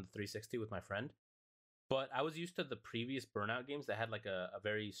version of the 360 with my friend. But I was used to the previous Burnout games that had like a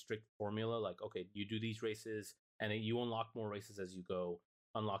very strict formula. Like, okay, you do these races and you unlock more races as you go,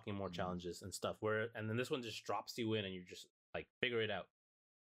 unlocking more challenges and stuff. And then this one just drops you in and you just like figure it out.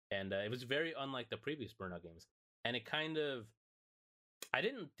 And it was very unlike the previous Burnout games. And it kind of, I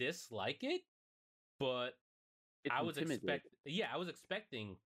didn't dislike it, but I was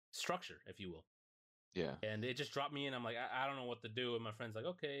expecting structure, if you will. Yeah. And it just dropped me in. I'm like, I don't know what to do. And my friend's like,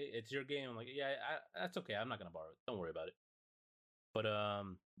 okay, it's your game. I'm like, yeah, that's okay. I'm not going to borrow it. Don't worry about it. But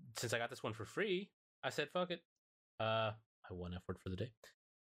since I got this one for free, I said, fuck it. I won effort for the day.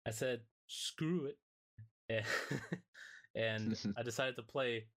 I said, screw it. And I decided to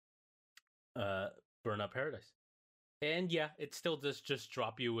play Burnout Paradise. And yeah, it still does just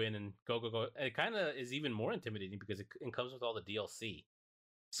drop you in and go. It kind of is even more intimidating because it comes with all the DLC.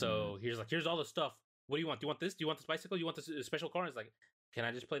 So here's all the stuff. What do you want? Do you want this? Do you want this bicycle? Do you want this special car? And it's like, can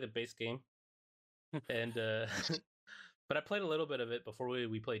I just play the base game? And but I played a little bit of it before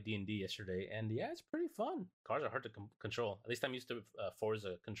we played D&D yesterday, and yeah, it's pretty fun. Cars are hard to control. At least I'm used to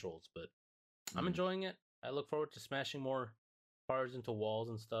Forza controls, but I'm enjoying it. I look forward to smashing more cars into walls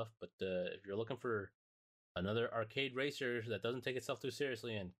and stuff. But if you're looking for another arcade racer that doesn't take itself too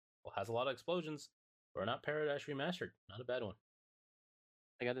seriously and has a lot of explosions, Burnout Paradise Remastered, not a bad one.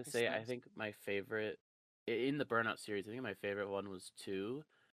 I gotta say, I think my favorite in the Burnout series, I think my favorite one was 2,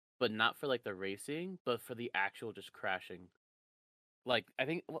 but not for like the racing, but for the actual just crashing. Like I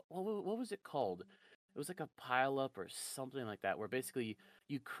think what was it called? It was like a pile up or something like that, where basically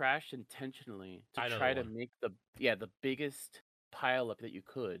you crashed intentionally to try to make the biggest pile up that you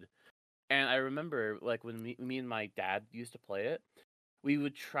could. And I remember like when me and my dad used to play it, we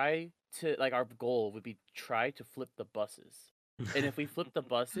would try to like our goal would be try to flip the buses. And if we flipped the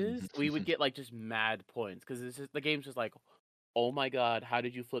buses, we would get like just mad points because the game's just like, oh my god, how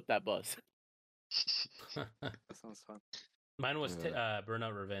did you flip that bus? That sounds fun. Mine was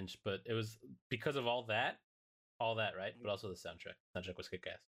Burnout Revenge, but it was because of all that, right? But also the soundtrack. Soundtrack was kick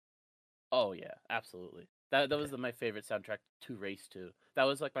ass. Oh yeah, absolutely. That was my favorite soundtrack to race to. That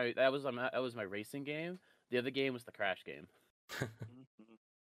was like that was my racing game. The other game was the crash game.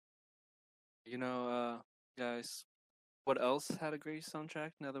 You know, guys, what else had a great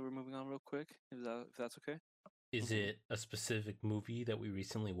soundtrack? Now that we're moving on real quick, if that's okay. Is it a specific movie that we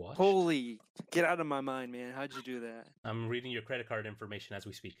recently watched? Holy, get out of my mind, man! How'd you do that? I'm reading your credit card information as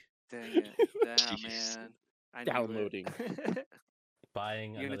we speak. Dang it, damn man! I Downloading.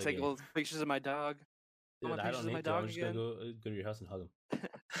 Buying. You're gonna take all those pictures of my dog. Dude, I don't need to. I'm just gonna go to your house and hug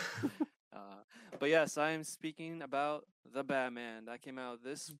him. But yes, I am speaking about The Batman. That came out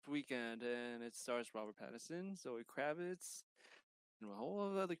this weekend, and it stars Robert Pattinson, Zoe Kravitz, and a whole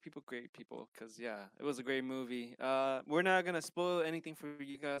lot of other people, great people. Because yeah, it was a great movie. We're not gonna spoil anything for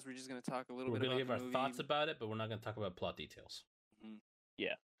you guys. We're just gonna talk a little bit about the movie. We're gonna give our thoughts about it, but we're not gonna talk about plot details.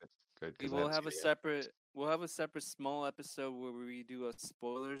 Yeah. Good. We will have a separate. We'll have a separate small episode where we do a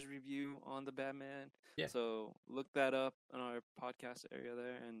spoilers review on the Batman. Yeah. So look that up on our podcast area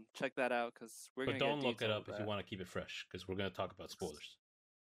there and check that out because we're gonna. But don't look it up if you want to keep it fresh because we're gonna talk about spoilers.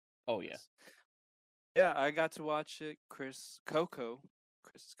 Oh yeah. Yeah, I got to watch it. Chris is Coco,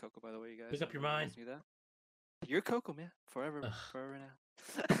 by the way, you guys. Pick up your mind. You're Coco, man. Forever now.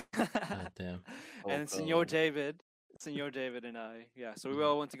 God damn. And Senor David and I. Yeah, so we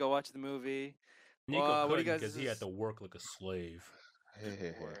all went to go watch the movie. Nico couldn't because he had to work like a slave.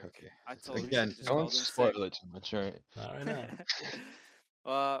 Hey, okay. I told again, don't spoil it too much, right? All right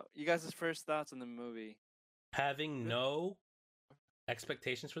now. You guys' first thoughts on the movie? Having no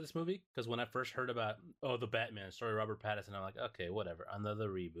expectations for this movie, because when I first heard about the Batman story, Robert Pattinson, I'm like, okay, whatever, another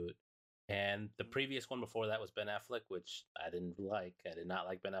reboot. And the previous one before that was Ben Affleck, which I didn't like. I did not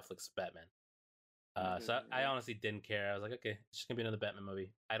like Ben Affleck's Batman. So I honestly didn't care. I was like, okay, it's just gonna be another Batman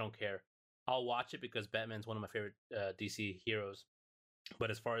movie. I don't care. I'll watch it because Batman's one of my favorite DC heroes.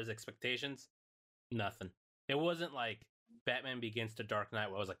 But as far as expectations, nothing. It wasn't like Batman Begins to Dark Knight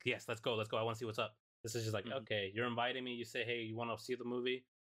where I was like, yes, let's go. I want to see what's up. This is just like, okay, you're inviting me. You say, hey, you want to see the movie?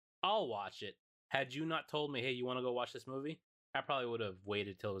 I'll watch it. Had you not told me, hey, you want to go watch this movie? I probably would have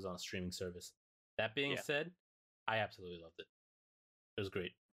waited till it was on a streaming service. That being said, I absolutely loved it. It was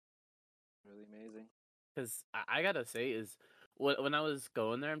great. Really amazing. Because I gotta say is when I was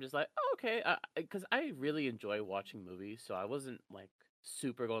going there, I'm just like, oh, okay, because I really enjoy watching movies, so I wasn't like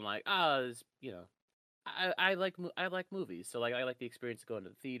super going like, I like movies, so like I like the experience of going to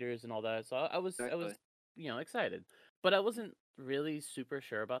the theaters and all that. So I was excited, but I wasn't really super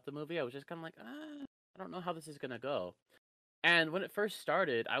sure about the movie. I was just kind of like, I don't know how this is gonna go. And when it first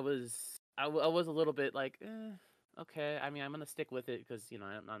started, I was a little bit like, okay. I mean, I'm gonna stick with it because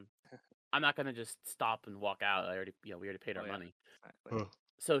I'm not gonna just stop and walk out. We already paid our money. Exactly.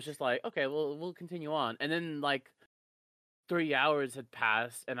 So it's just like, okay, well, we'll continue on. And then like 3 hours had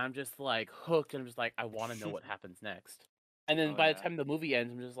passed, and I'm just like hooked, and I'm just like, I want to know what happens next. And then by the time the movie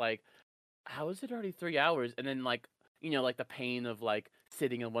ends, I'm just like, how is it already 3 hours? And then like like the pain of like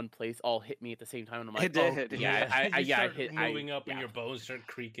sitting in one place all hit me at the same time, and I'm like, it did. I hit moving up, and your bones start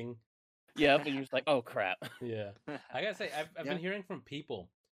creaking. Yeah, and you're just like, oh crap. Yeah, I gotta say, I've been hearing from people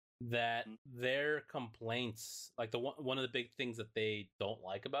that their complaints, like one of the big things that they don't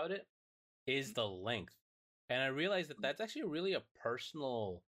like about it, is the length. And I realized that that's actually really a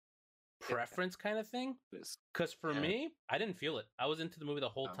personal preference kind of thing. Because for me, I didn't feel it. I was into the movie the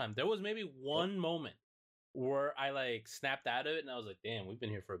whole time. There was maybe one moment where I like snapped out of it and I was like, damn, we've been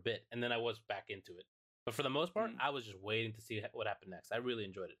here for a bit, and then I was back into it. But for the most part, I was just waiting to see what happened next. I really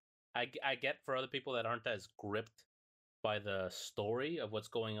enjoyed it. I get for other people that aren't as gripped by the story of what's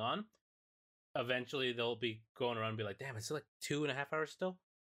going on, eventually they'll be going around and be like, damn, it's like 2.5 hours still.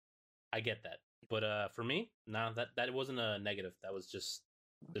 I get that. But for me, no, that wasn't a negative. That was just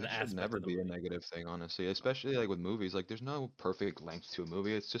an That should aspect never of the be a movie. negative thing, honestly. Especially like with movies, like there's no perfect length to a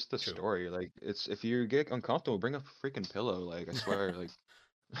movie. It's just the True. story. Like it's if you get uncomfortable, bring a freaking pillow. Like I swear, like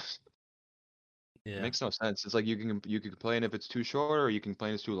it Yeah. makes no sense. It's like you can complain if it's too short, or you can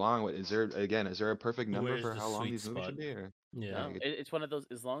complain it's too long. Is there a perfect number Where's for the how long sweet these movies spot? should be? Or Yeah. No, it's one of those.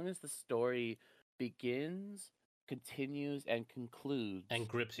 As long as the story begins, continues, and concludes And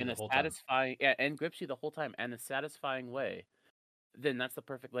grips you in the a whole time. satisfying, and grips you the whole time in a satisfying way, then that's the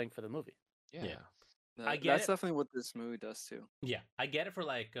perfect length for the movie. yeah. I get That's it. definitely what this movie does too. Yeah, I get it for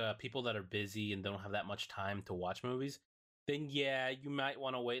like people that are busy and don't have that much time to watch movies. Then yeah, you might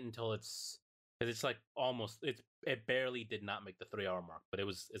want to wait until because it's like almost it barely did not make the 3 hour mark, but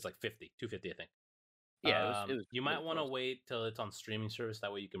it's like 250 I think. Yeah, it was You really might want to close. wait till it's on streaming service.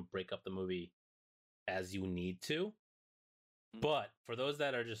 That way you can break up the movie as you need to. But for those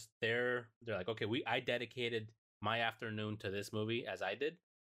that are just there, they're like, okay, I dedicated my afternoon to this movie as I did.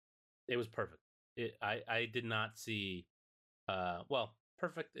 It was perfect. I did not see well,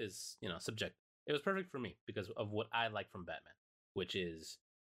 perfect is subjective. It was perfect for me because of what I like from Batman, which is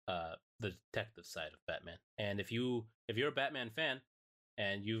the detective side of Batman. And if you're a Batman fan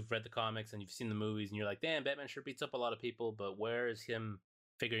and you've read the comics and you've seen the movies and you're like, damn, Batman sure beats up a lot of people, but where is him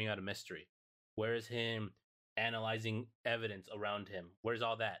figuring out a mystery? Where is him analyzing evidence around him? Where's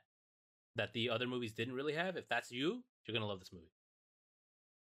all that the other movies didn't really have? If that's you, you're gonna love this movie.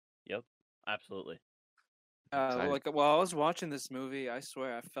 Yep, absolutely. Like while I was watching this movie, I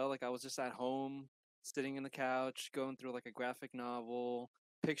swear I felt like I was just at home, sitting in the couch, going through like a graphic novel,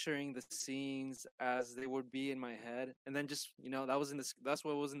 picturing the scenes as they would be in my head, and then just that's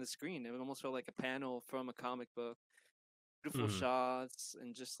what was in the screen. It almost felt like a panel from a comic book. Beautiful Mhm. shots,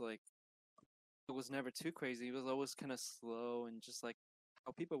 and just like it was never too crazy. It was always kind of slow and just like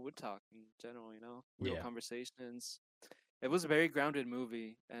how people would talk in general, real Yeah. conversations. It was a very grounded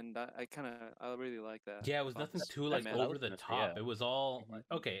movie, and I really like that. Yeah, it was about nothing this too that's like what I over was the gonna say, top. yeah. It was all like,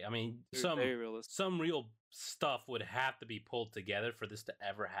 Mhm. okay. I mean, Very realistic. some real stuff would have to be pulled together for this to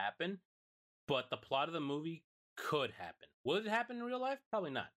ever happen. But the plot of the movie could happen. Would it happen in real life?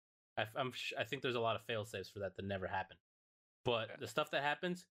 Probably not. I think there's a lot of fail safes for that to never happen. But Yeah. the stuff that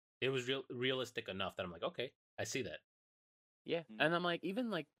happens, it was realistic enough that I'm like, okay, I see that. Yeah, Mhm. and I'm like,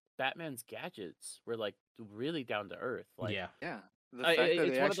 even like Batman's gadgets were like really down to earth. Like, Yeah. Yeah, the fact that it's they one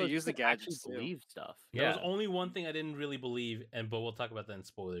of actually those use you the can actually gadgets too. believe stuff. There was Yeah, only one thing I didn't really believe, but we'll talk about that in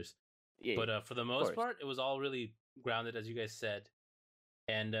spoilers. yeah. But for the most course. part, it was all really grounded, as you guys said.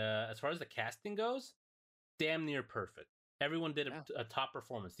 And as far as the casting goes, damn near perfect. Everyone did Yeah. a top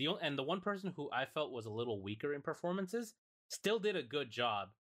performance. The one person who I felt was a little weaker in performances still did a good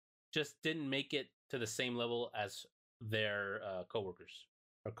job, just didn't make it to the same level as their coworkers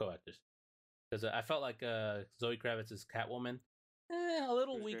or co-actors. Because I felt like Zoe Kravitz's Catwoman, a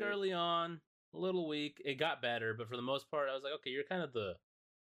little was weak great. early on, a little weak. It got better, but for the most part, I was like, okay, you're kind of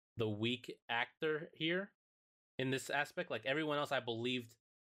the weak actor here in this aspect. Like everyone else, I believed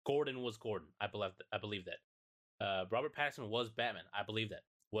Gordon was Gordon. I believe that. Robert Pattinson was Batman. I believe that.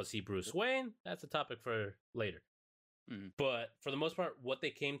 Was he Bruce Wayne? That's a topic for later. Mhm. But for the most part, what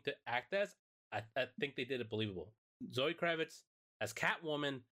they came to act as, I think they did it believable. Zoe Kravitz as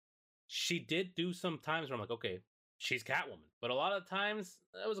Catwoman, she did do some times where I'm like, okay, she's Catwoman. But a lot of times,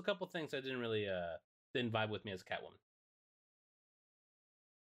 there was a couple things that didn't vibe with me as Catwoman.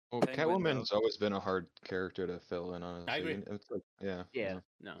 Well, Penguin, though. Catwoman's always been a hard character to fill in, honestly. agree. It's like, yeah, Yeah,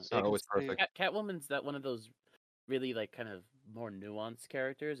 no, it's not always perfect. Catwoman's that one of those really like kind of more nuanced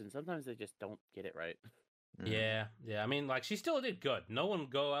characters, and sometimes they just don't get it right. Yeah. I mean, like she still did good. No one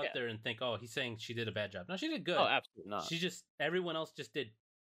go out Yeah. there and think, oh, he's saying she did a bad job. No, she did good. Oh, absolutely not. Everyone else just did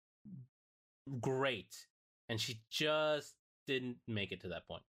great, and she just didn't make it to that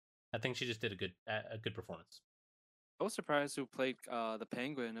point. I think she just did a good performance. I was surprised who played the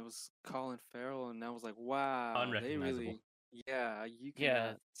Penguin. It was Colin Farrell, and I was like, wow, they Unrecognizable. really, yeah, you Yeah,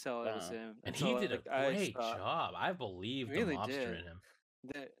 cannot tell it was him. And until, he did like, a I great saw- job. I believe He really the mobster did. in him.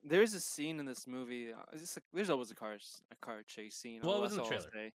 There's a scene in this movie. It's just like, there's always a car chase scene. Well, it was in that's the all I'll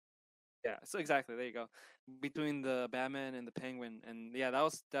trailer. say. Yeah, so exactly. There you go. Between the Batman and the Penguin, and yeah, that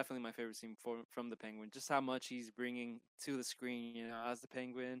was definitely my favorite scene from the Penguin. Just how much he's bringing to the screen, as the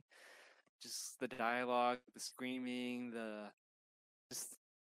Penguin. Just the dialogue, the screaming, the just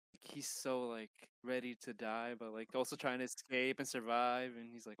he's so like ready to die, but like also trying to escape and survive, and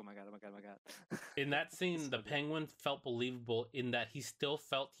he's like, oh my god, oh my god, oh my god. In that scene, the So good. Penguin felt believable in that he still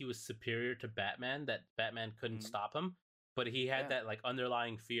felt he was superior to Batman, that Batman couldn't Mhm. stop him, but he had Yeah. that like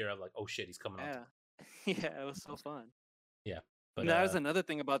underlying fear of like, oh shit, he's coming on. Yeah, yeah, it was so fun. Yeah, but And that was another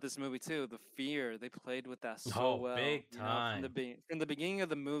thing about this movie too. The fear, they played with that so well. big You know, from time. from the beginning of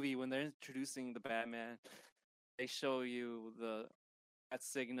the movie when they're introducing the Batman, they show you that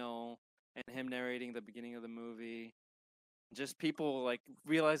signal and him narrating the beginning of the movie. Just people like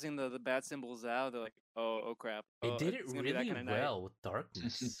realizing the bat symbol's out. They're like, oh crap. It did it It's gonna be that really kind of night. well with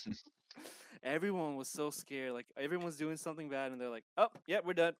darkness. Everyone was so scared. Like everyone's doing something bad, and they're like, "Oh, yeah,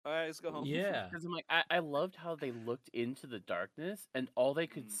 we're done. All right, let's go home." Yeah, Because I'm like, I loved how they looked into the darkness, and all they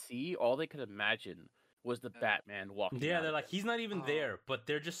could see, all they could imagine was the Yeah. Batman walking. yeah. out They're of like, it. he's not even Oh. there, but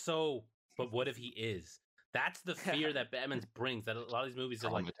they're just so. But what if he is? That's the fear Yeah. that Batman brings. That a lot of these movies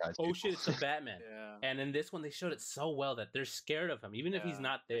are like, Traumatize oh people. shit, it's the Batman. Yeah. And in this one, they showed it so well that they're scared of him, even if he's Yeah,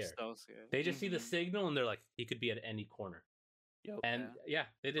 not they're there. so scared. They just see the Mhm. signal and they're like, he could be at any corner. Yep. And yeah,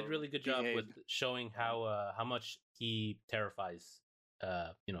 they did So really good job with behave. showing how much he terrifies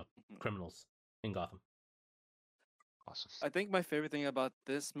Mhm. criminals in Gotham. Awesome. I think my favorite thing about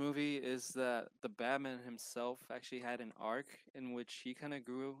this movie is that the Batman himself actually had an arc in which he kind of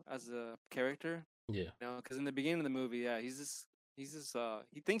grew as a character. Yeah. You know, because in the beginning of the movie, yeah, he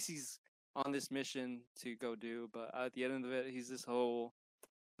thinks he's on this mission to go do, but at the end of it, he's this whole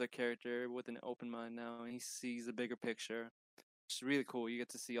the character with an open mind now, and he sees the bigger picture. It's really cool. You get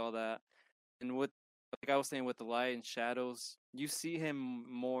to see all that, and like I was saying, with the light and shadows, you see him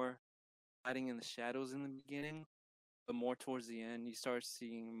more hiding in the shadows in the beginning, but more towards the end, you start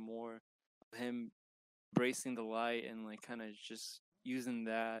seeing more of him embracing the light and like kind of just using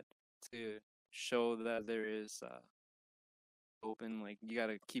that to show that there is hope and like you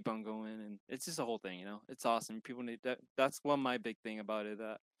gotta keep on going, and it's just a whole thing, you know. It's awesome. People need that. That's one of my big thing about it.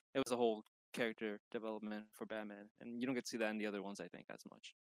 That it was a whole character development for Batman, and you don't get to see that in the other ones, I think, as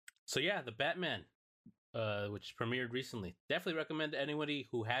much. So yeah, the Batman, which premiered recently, definitely recommend to anybody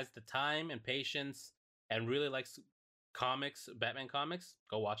who has the time and patience and really likes comics, Batman comics.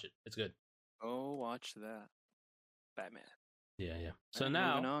 Go watch it. It's good. Oh, watch that, Batman. Yeah, yeah. So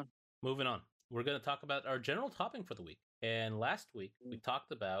Alright, now, moving on, we're going to talk about our general topic for the week. And last week we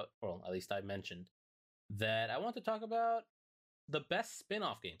talked about, or at least I mentioned, that I want to talk about the best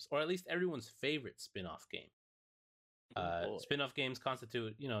spin-off games, or at least everyone's favorite spin-off game. Spin-off games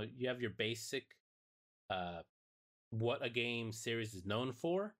constitute, you have your basic, what a game series is known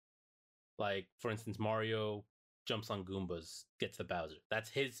for. Like, for instance, Mario jumps on Goombas, gets the Bowser. That's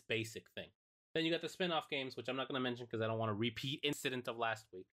his basic thing. Then you got the spin-off games, which I'm not going to mention because I don't want to repeat incident of last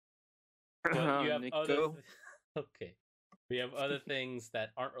week. But you have Nico. okay. We have other things that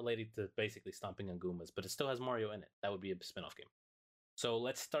aren't related to basically stomping on Goombas, but it still has Mario in it. That would be a spin-off game. So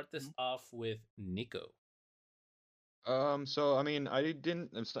let's start this off with Nico. So I mean, I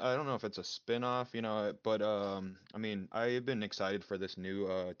don't know if it's a spin-off, but I mean, I've been excited for this new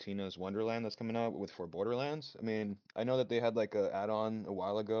Tina's Wonderland that's coming out for Borderlands. I mean, I know that they had like a add-on a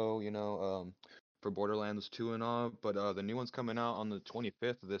while ago, for Borderlands 2 and all, but the new one's coming out on the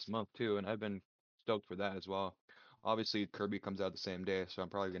 25th of this month too, and I've been stoked for that as well. Obviously, Kirby comes out the same day, so I'm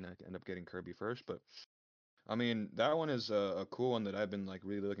probably gonna end up getting Kirby first, but I mean, that one is a cool one that I've been like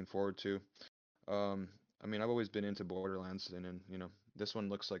really looking forward to. I mean, I've always been into Borderlands, and then this one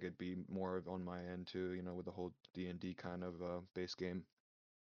looks like it'd be more on my end too, with the whole D&D kind of base game.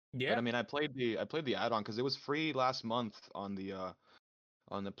 Yeah. But I mean, I played the add-on because it was free last month on the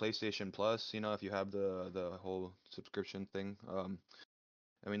PlayStation Plus. If you have the whole subscription thing.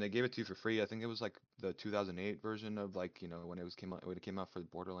 I mean, they gave it to you for free. I think it was like the 2008 version of like when it came out for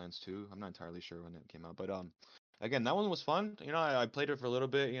Borderlands 2. I'm not entirely sure when it came out, but again, that one was fun. I played it for a little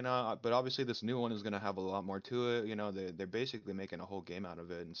bit. But obviously this new one is gonna have a lot more to it. They're basically making a whole game out of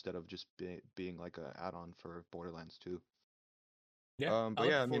it instead of just being like an add-on for Borderlands 2. Yeah. But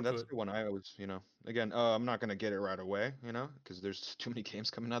yeah, I mean that's the one I was. Again, I'm not gonna get it right away. Because there's too many games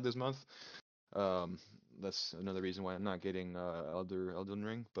coming out this month. That's another reason why I'm not getting Elden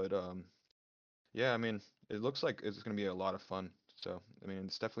Ring. But yeah, I mean, it looks like it's gonna be a lot of fun. So I mean,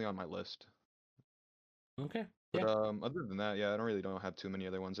 it's definitely on my list. Okay. But yeah. Other than that, yeah, I don't have too many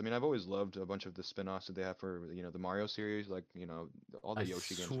other ones. I mean, I've always loved a bunch of the spin-offs that they have for the Mario series, like all the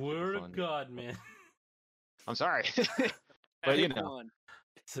Yoshi games. Swear to fun. God, man. I'm sorry, but Pick one.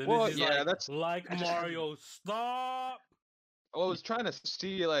 So Well, this is yeah, like, that's like Mario. Stop. Well, I was trying to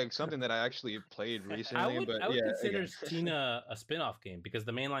see like something that I actually played recently, but I would yeah, consider again. Tina a spin-off game because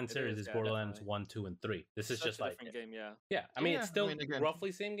the mainline It series is, is yeah, Borderlands definitely. 1, 2, and 3. This is Such just a like different game, yeah. yeah, I mean Yeah, it's I still mean, again.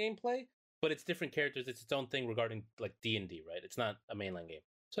 roughly same gameplay, but it's different characters. It's its own thing regarding like D&D, right? It's not a mainline game.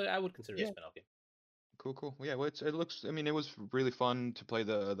 So I would consider it a Yeah. spin-off game. Cool, cool. Well, yeah, well, it looks. I mean, it was really fun to play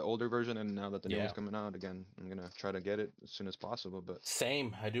the older version, and now that the new one's Yeah. coming out again, I'm gonna try to get it as soon as possible. But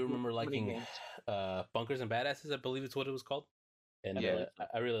Same. I do remember many liking games. Bunkers and Badasses, I believe it's what it was called. And I Yeah. believe so.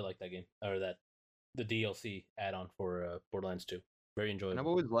 I really like that game, or the DLC add-on for Borderlands 2. Very And enjoyable. I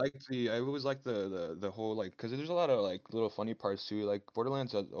always liked the whole like, because there's a lot of like little funny parts too. Like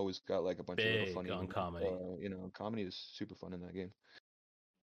Borderlands has always got like a bunch of little Big funny, on comedy. comedy is super fun in that game.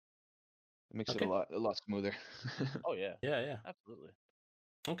 It makes it Okay. a lot smoother. Oh yeah, Yeah. absolutely.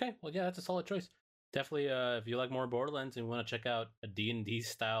 Okay. Well, yeah, that's a solid choice. Definitely, if you like more Borderlands and want to check out a D&D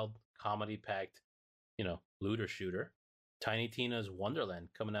styled comedy packed, looter shooter, Tiny Tina's Wonderland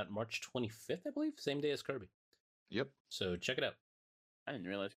coming out March 25th, I believe, same day as Kirby. Yep. So check it out. I didn't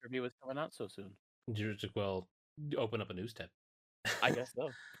realize Kirby was coming out so soon. Well, open up a news tab. I guess so.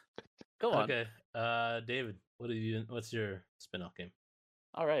 Go on. Okay, David, what's your spin-off game?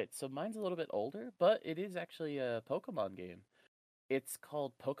 All right, so mine's a little bit older, but it is actually a Pokemon game. It's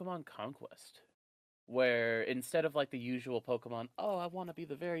called Pokemon Conquest, where instead of like the usual Pokemon, oh, I want to be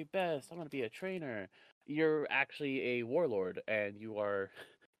the very best, I want to be a trainer, you're actually a warlord, and you are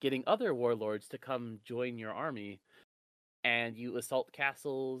getting other warlords to come join your army, and you assault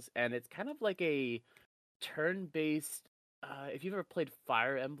castles, and it's kind of like a turn-based. If you've ever played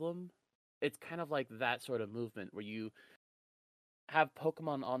Fire Emblem, it's kind of like that sort of movement where you have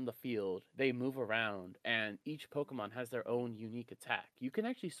Pokemon on the field, they move around, and each Pokemon has their own unique attack. You can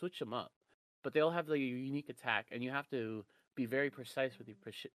actually switch them up, but they all have their unique attack, and you have to be very precise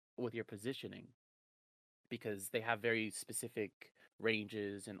with your positioning because they have very specific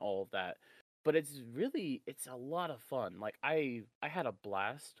ranges and all of that. But it's a lot of fun. Like I had a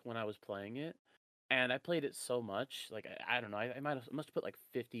blast when I was playing it, and I played it so much. Like I don't know, I must have put like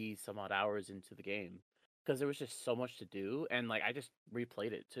 50 some odd hours into the game because there was just so much to do, and like I just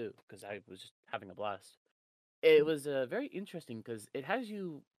replayed it too because I was just having a blast. It was very interesting because it has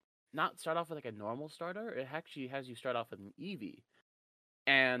you not start off with like a normal starter. It actually has you start off with an Eevee,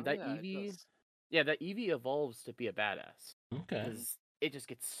 and Oh that yeah, it Eevee, does. yeah, that Eevee evolves to be a badass Okay. because it just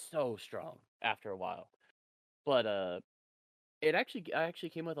gets so strong after a while. But I actually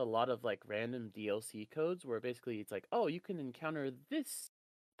came with a lot of like random DLC codes where basically it's like, oh, you can encounter this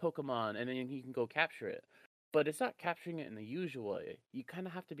Pokemon and then you can go capture it. But it's not capturing it in the usual way. You kind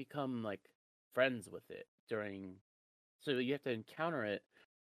of have to become like friends with it so you have to encounter it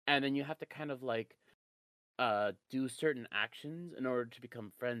and then you have to kind of like do certain actions in order to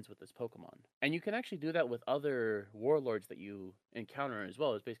become friends with this Pokemon. And you can actually do that with other warlords that you encounter as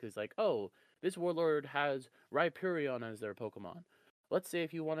well. It's basically it's like, oh, this warlord has Rhyperion as their Pokemon. Let's say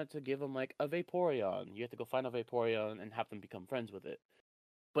if you wanted to give them like a Vaporeon, you have to go find a Vaporeon and have them become friends with it.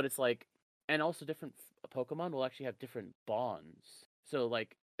 But it's like, and also different Pokemon will actually have different bonds. So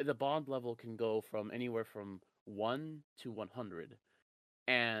like the bond level can go from anywhere from 1 to 100.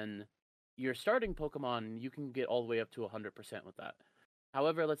 And your starting Pokemon, you can get all the way up to 100% with that.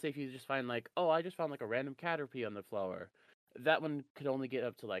 However, let's say if you just find like, oh, I just found like a random Caterpie on the flower, that one could only get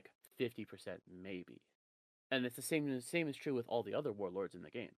up to like 50% maybe. And it's the same is true with all the other warlords in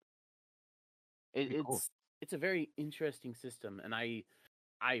the game. Pretty cool. It's a very interesting system, and I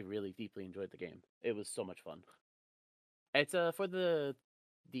really deeply enjoyed the game. It was so much fun. It's for the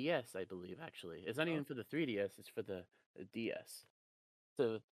DS, I believe. Actually, it's not even for the 3DS. It's for the DS.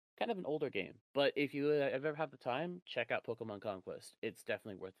 So kind of an older game, but if you ever have the time, check out Pokemon Conquest. It's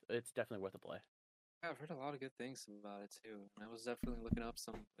definitely worth a play. Yeah, I've heard a lot of good things about it too. And I was definitely looking up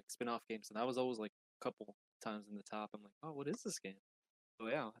some like spin-off games, and that was always like a couple times in the top. I'm like, oh, what is this game? So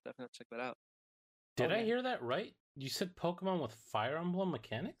yeah, I'll definitely have to check that out. Did Oh, I yeah. hear that right? You said Pokemon with Fire Emblem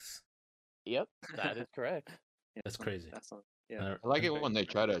mechanics? Yep, that is correct. Yeah, That's crazy. That's all. Yeah. I like That's it very when they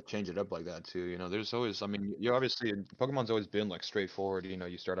try to change it up like that too. There's always, I mean, you obviously Pokemon's always been like straightforward.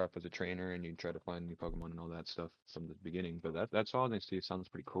 You start off as a trainer and you try to find new Pokemon and all that stuff from the beginning. But that's all. It sounds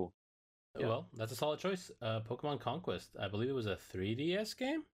pretty cool. Yeah. Well, that's a solid choice. Pokemon Conquest. I believe it was a 3DS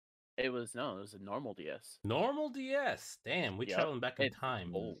game. It was a normal DS. Normal DS. Damn, we Yep. traveling back in It's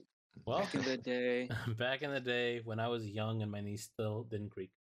time. old. Well, Back in the day, back in the day when I was young and my knees still didn't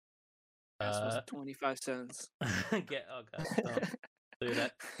creak. gas was 25 cents. Oh god, don't do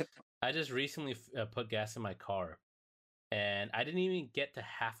that. I just recently put gas in my car, and I didn't even get to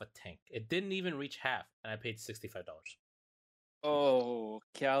half a tank. It didn't even reach half, and I paid $65. Oh,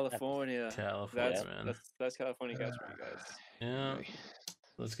 California. California, That's man. that's California gas for you guys. Yeah. Okay.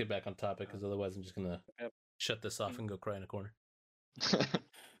 Let's get back on topic, because otherwise I'm just gonna Yep. shut this off and go cry in a corner.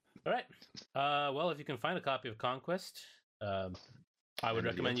 All right. Well, if you can find a copy of Conquest, I would And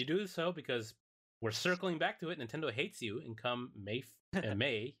recommend you idiots. do so, because we're circling back to it. Nintendo hates you, and come May,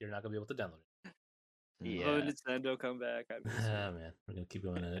 you're not gonna be able to download it. Oh, Yeah. Nintendo come back. I miss you. Ah, man, we're gonna keep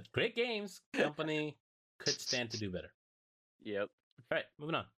going at it. Great games, company could stand to do better. Yep. All right,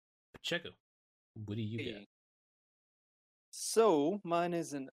 moving on. Pacheco, what do you got? Hey. So mine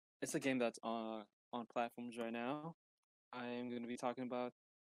is it's a game that's on platforms right now. I am going to be talking about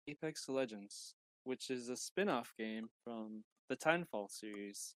Apex Legends, which is a spin-off game from the Titanfall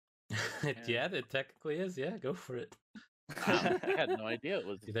series. Yeah, it technically is. Yeah, go for it. Wow, I had no idea it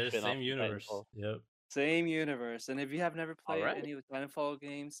was. They're the spin-off same from universe. Titanfall. Yep. Same universe. And if you have never played Alright. any of the Titanfall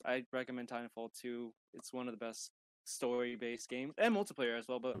games, I'd recommend Titanfall 2. It's one of the best story-based games and multiplayer as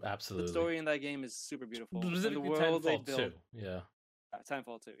well, but Absolutely. the story in that game is super beautiful. And the Specifically world they Titanfall build. 2. Yeah.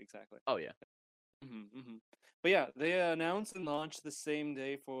 Titanfall 2, exactly. Oh yeah. But yeah, they announced and launched the same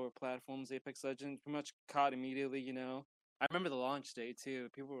day for platforms. Apex Legends pretty much caught immediately. I remember the launch day too.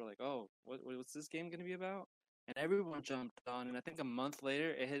 People were like, "Oh, what's this game gonna be about?" And everyone jumped on. And I think a month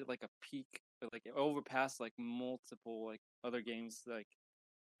later, it hit like a peak, but like it overpassed like multiple like other games. Like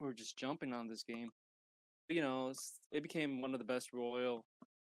were just jumping on this game. It became one of the best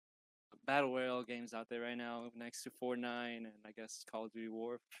battle royale games out there right now, next to Fortnite and I guess Call of Duty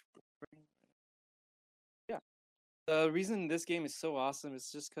War. Yeah. The reason this game is so awesome is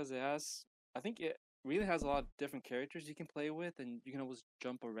just because I think it really has a lot of different characters you can play with, and you can always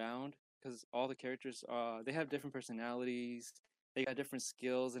jump around because all the characters, they have different personalities, they got different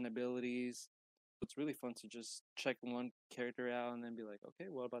skills and abilities. It's really fun to just check one character out and then be like, okay,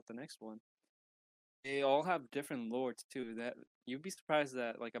 what about the next one? They all have different lore too. That you'd be surprised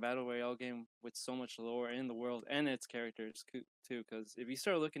that like a battle royale game with so much lore in the world and its characters too. Because if you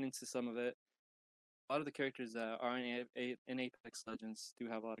start looking into some of it, a lot of the characters that are in Apex Legends do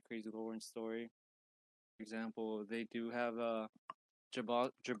have a lot of crazy lore and story. For example, they do have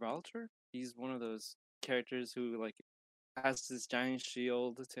Gibraltar. He's one of those characters who like has this giant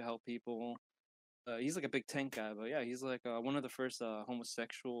shield to help people. He's like a big tank guy, but yeah, he's like one of the first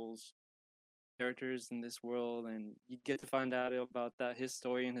homosexuals characters in this world, and you get to find out about his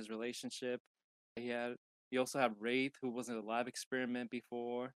story and his relationship. You also have Wraith, who was in a lab experiment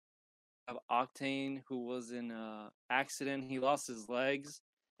before. Have Octane, who was in an accident. He lost his legs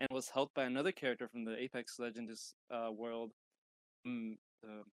and was helped by another character from the Apex Legends world. I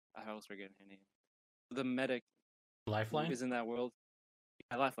always forget her name. The medic who Lifeline? is in that world.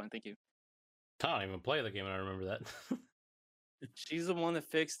 Yeah, Lifeline, thank you. I don't even play the game, and I remember that. She's the one that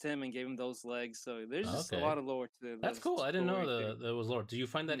fixed him and gave him those legs. So there's just a Okay. lot of lore to it. That's cool. I didn't know there was lore. Do you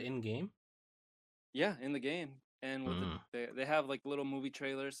find that Mhm. in game? Yeah, in the game. And with Mm. they have like little movie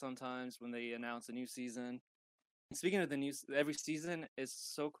trailers sometimes when they announce a new season. And speaking of every season is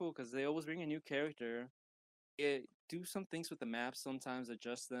so cool because they always bring a new character. Do some things with the maps sometimes,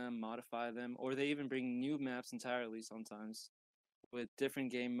 adjust them, modify them, or they even bring new maps entirely sometimes with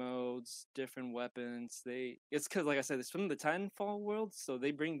different game modes, different weapons. It's because like I said, it's from the Titanfall world, so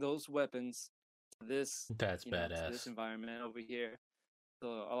they bring those weapons to this That's to badass. this environment over here.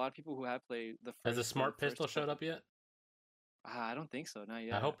 So a lot of people who have played the first Has the smart first pistol showed couple- up yet? I don't think so, not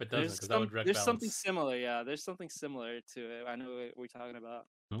yet. I hope it doesn't, because that would wreck There's something balance. similar, yeah. There's something similar to it. I know what we're talking about,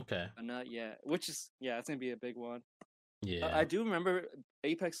 Okay. but not yet. Which is, yeah, it's gonna be a big one. Yeah. I do remember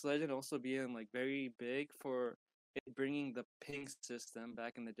Apex Legend also being like very big for it bringing the ping system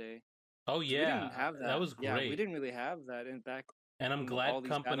back in the day. Oh We yeah, didn't have that. that was Yeah, we great. didn't really have that in back. And I'm in all glad these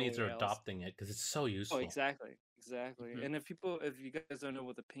battle companies are royales. adopting it, because it's so Oh, useful. exactly. Mhm. And if you guys don't know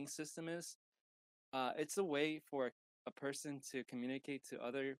what the ping system is, it's a way for a person to communicate to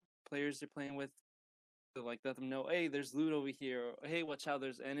other players they're playing with, to like let them know, hey, there's loot over here, or hey, watch out,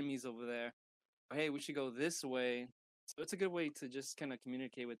 there's enemies over there, or hey, we should go this way. So it's a good way to just kind of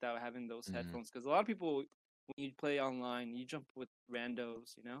communicate without having those Mhm. headphones, because a lot of people, when you play online, you jump with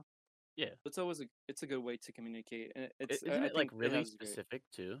randos, Yeah. It's a good way to communicate, and Isn't I it like think it really has great. specific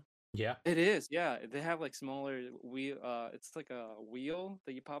too? Yeah. It is, yeah. They have like smaller wheel. It's like a wheel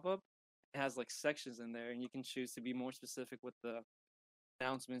that you pop up. It has like sections in there, and you can choose to be more specific with the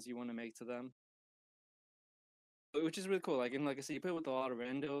announcements you want to make to them, which is really cool. Like I said, you play with a lot of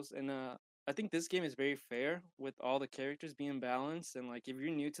randos, and I think this game is very fair with all the characters being balanced. And like if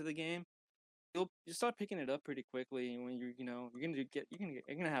you're new to the game, you start picking it up pretty quickly. When you're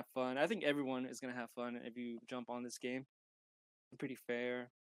gonna have fun. I think everyone is gonna have fun if you jump on this game. Pretty fair,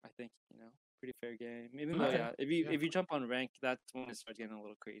 I think. pretty fair game. Even though, Okay. yeah, if you jump on rank, that's when it starts getting a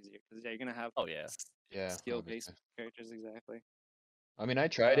little crazier because you're gonna have Oh yeah. Yeah, skill-based obviously. characters exactly. I mean, I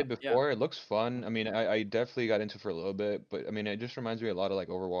tried it Yeah. before. It looks fun. I mean, I definitely got into it for a little bit, but I mean, it just reminds me a lot of like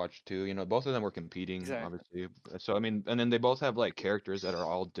Overwatch too. You know, both of them were competing, Exactly. obviously. So I mean, and then they both have like characters that are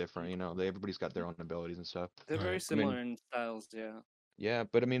all different. You know, everybody's got their own abilities and stuff. They're very Right. similar in styles, yeah. Yeah,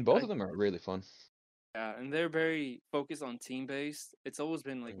 but I mean, both of them are really fun. Yeah, and they're very focused on team-based. It's always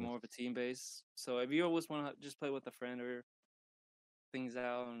been like more of a team-based. So if you always want to just play with a friend or things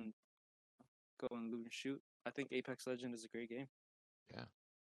out and go and loot and shoot, I think Apex Legend is a great game. Yeah.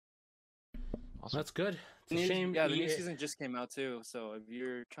 Awesome. That's good. It's a shame. Yeah, the new EA season just came out too. So if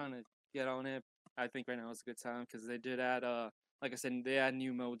you're trying to get on it, I think right now is a good time because they did add like I said, they add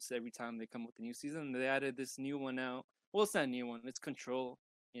new modes every time they come with the new season. They added this new one out. Well, it's not a new one. It's Control.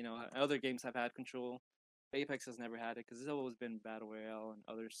 You know, other games have had Control. Apex has never had it because it's always been Battle Royale and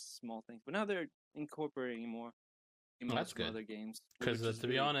other small things. But now they're incorporating more emotes That's from good. other games. Because which is to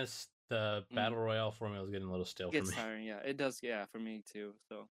be really- honest, the battle royale formula is getting a little stale it for gets me. tiring. Yeah, it does. Yeah, for me too.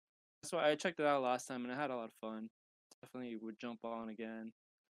 So that's why I checked it out last time and I had a lot of fun. Definitely would jump on again.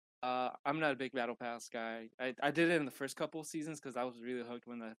 I'm not a big Battle Pass guy. I did it in the first couple of seasons because I was really hooked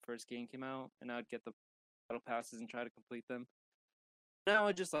when the first game came out, and I'd get the Battle Passes and try to complete them. Now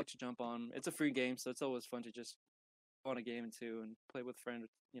I just like to jump on. It's a free game, so it's always fun to just go on a game too and play with friends.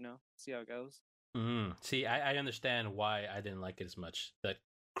 You know, see how it goes. See, I understand why I didn't like it as much. The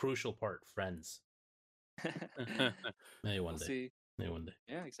crucial part, friends. Maybe one We'll day. see. Maybe one day.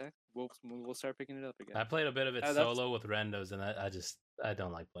 Yeah, exactly. We'll start picking it up again. I played a bit of it That's- solo with randos, and I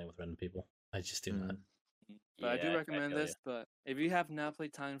don't like playing with random people. I just do not. But I do Yeah, I recommend feel this. But if you have not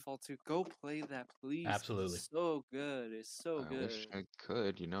played Titanfall 2, go play that, please. 'cause Absolutely. It's so good. It's so I good. wish I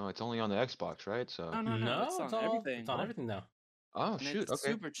could. You know, it's only on the Xbox, right? So. No. It's on everything. It's on everything now. Oh And shoot. it's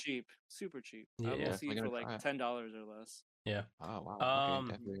Okay. super cheap. Super cheap. I Yeah. will Yeah, see I'm it for gonna like try it. $10 or less. Yeah. Oh wow. Um,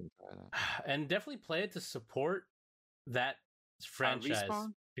 Okay, definitely gonna try that. And definitely play it to support that franchise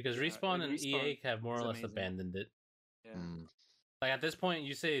Respawn? because Yeah, Respawn and EA Respawn have more or is less amazing. abandoned it. Yeah. Like at this point,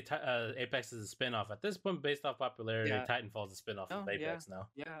 you say Apex is a spin-off. At this point, based off popularity, Yeah. Titanfall is a spin-off of Oh, Apex now.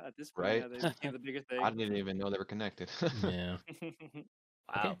 Yeah, at this point, Right? yeah, they became the bigger thing. I didn't even know they were connected. Yeah.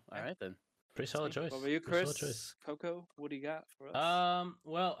 Wow. Okay. All right then. Pretty solid choice. What about you, Pretty solid Chris? Coco, what do you got for us?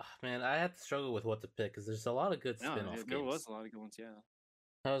 Well, man, I had to struggle with what to pick because there's a lot of good No, spin-off there games. was a lot of good ones, yeah.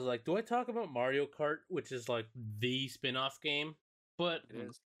 I was like, do I talk about Mario Kart, which is like the spin-off game? But It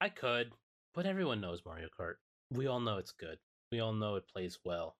is. I could. But everyone knows Mario Kart. We all know it's good. We all know it plays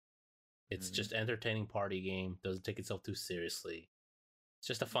well. It's just entertaining party game. Doesn't take itself too seriously. It's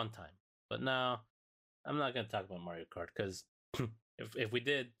just a fun time. But no, I'm not gonna talk about Mario Kart because if we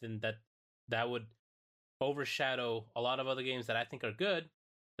did, then that would overshadow a lot of other games that I think are good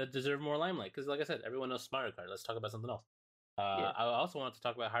that deserve more limelight. Because like I said, everyone knows Mario Kart. Let's talk about something else. Yeah. I also wanted to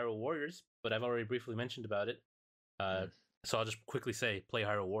talk about Hyrule Warriors, but I've already briefly mentioned about it. So I'll just quickly say, play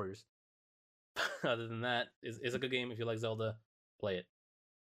Hyrule Warriors. Other than that, it's a good game. If you like Zelda, play it.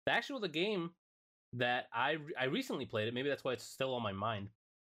 The game that I recently played it, maybe that's why it's still on my mind,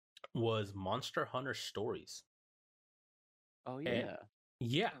 was Monster Hunter Stories. Oh And- yeah.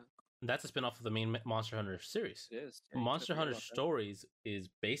 Yeah, that's a spin-off of the main Monster Hunter series. It is. Yeah, you Monster can't Hunter forget about Stories is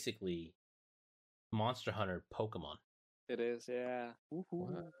basically Monster Hunter Pokemon that. It is, yeah. Woohoo.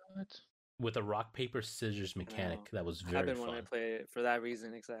 What? with a rock paper scissors mechanic know. that was I've very been fun. wanting to play it for that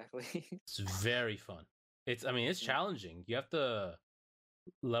reason, exactly. It's very fun. It's Yeah. challenging. You have to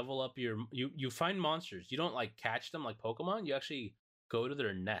level up you find monsters. You don't like catch them like Pokemon. You actually go to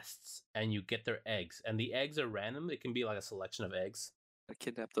their nests and you get their eggs. And the eggs are random. It can be like a selection of eggs. I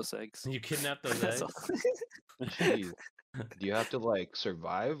kidnapped those eggs. You kidnap those That's eggs. all. Jeez. Do you have to like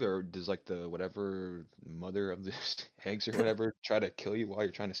survive, or does like the whatever mother of the eggs or whatever try to kill you while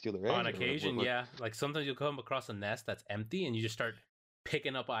you're trying to steal their eggs? On or what- occasion, what- yeah. Like sometimes you'll come across a nest that's empty and you just start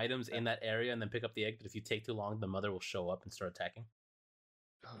picking up items in that area and then pick up the egg. But if you take too long, the mother will show up and start attacking.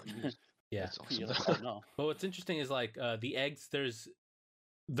 Oh, jeez. Yeah. That's awesome. You just don't know. But what's interesting is like the eggs. There's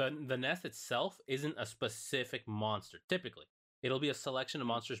the nest itself isn't a specific monster. Typically, it'll be a selection of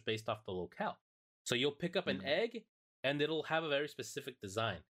monsters based off the locale. So you'll pick up an Mhm. egg, and it'll have a very specific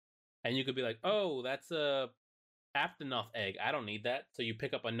design. And you could be like, "Oh, that's a Aptonoth egg. I don't need that." So you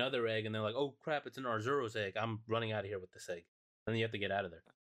pick up another egg, and they're like, "Oh crap, it's an Arzuros egg. I'm running out of here with this egg." And then you have to get out of there.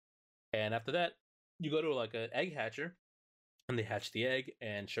 And after that, you go to like an egg hatcher, and they hatch the egg,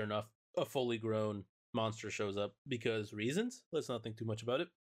 and sure enough, a fully grown monster shows up because reasons. Let's not think too much about it.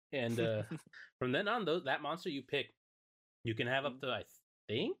 And from then on, though, that monster you pick, you can have up to I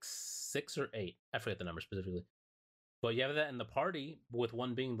think 6 or 8. I forget the number specifically. But you have that in the party with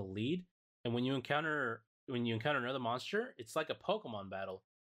one being the lead, And when you encounter another monster, it's like a Pokemon battle,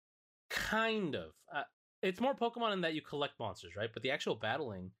 kind of. It's more Pokemon in that you collect monsters, right? But the actual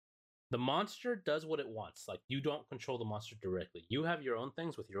battling, the monster does what it wants. Like, you don't control the monster directly. You have your own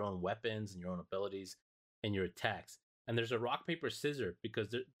things with your own weapons and your own abilities and your attacks. And there's a rock paper scissors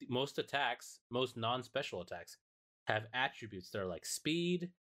because most attacks, most non-special attacks, have attributes that are like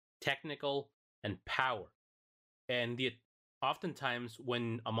speed, technical, and power. And oftentimes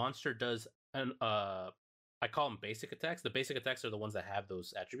when a monster does I call them basic attacks. The basic attacks are the ones that have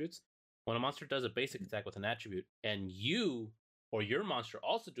those attributes. When a monster does a basic attack with an attribute, and you or your monster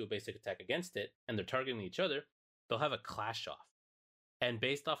also do a basic attack against it, and they're targeting each other, they'll have a clash off. And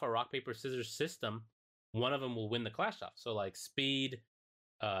based off a rock paper scissors system, one of them will win the clash off. So like speed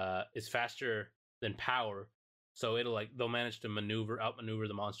is faster than power, so they'll manage to outmaneuver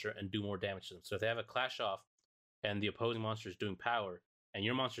the monster and do more damage to them. So if they have a clash off, and the opposing monster is doing power, and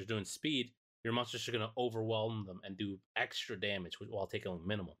your monster is doing speed, your monster's going to overwhelm them and do extra damage while taking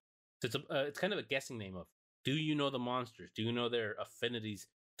minimal. So it's kind of a guessing game of, do you know the monsters? Do you know their affinities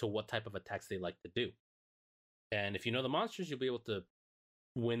to what type of attacks they like to do? And if you know the monsters, you'll be able to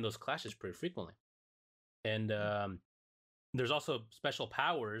win those clashes pretty frequently. And there's also special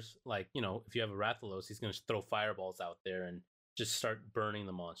powers, like, if you have a Rathalos, he's going to throw fireballs out there and just start burning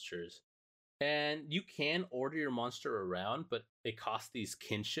the monsters. And you can order your monster around, but it costs these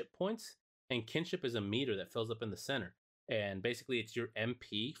kinship points. And kinship is a meter that fills up in the center. And basically, it's your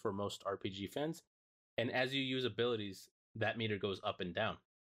MP for most RPG fans. And as you use abilities, that meter goes up and down.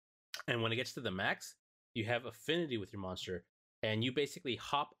 And when it gets to the max, you have affinity with your monster. And you basically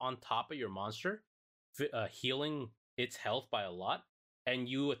hop on top of your monster, healing its health by a lot. And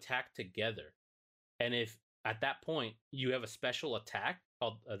you attack together. And if at that point you have a special attack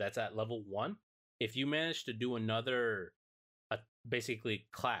called that's at level 1, if you manage to do another basically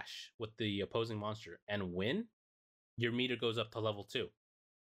clash with the opposing monster and win, your meter goes up to level 2,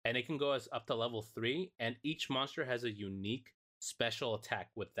 and it can go up to level 3, and each monster has a unique special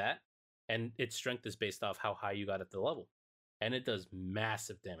attack with that, and its strength is based off how high you got at the level, and it does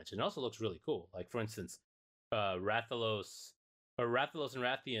massive damage. And it also looks really cool. Like, for instance, Rathalos and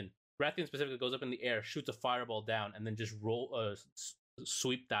Rathian specifically goes up in the air, shoots a fireball down, and then just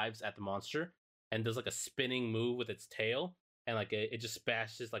sweep dives at the monster and does like a spinning move with its tail, and like it just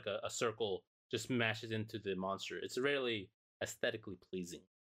smashes like a circle, just smashes into the monster. It's really aesthetically pleasing.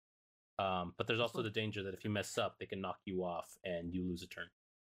 But there's also the danger that if you mess up, they can knock you off and you lose a turn.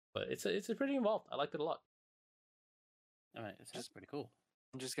 But it's pretty involved. I liked it a lot. All right, that's pretty cool.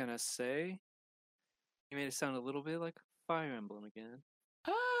 I'm just gonna say, you made it sound a little bit like Fire Emblem again.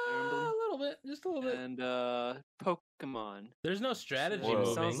 A little bit, just a little bit. And Pokemon. There's no strategy Whoa.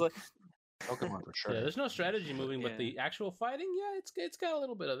 moving. Sounds like Pokemon for sure. Yeah, there's no strategy moving, but Yeah. the actual fighting, yeah, it's got a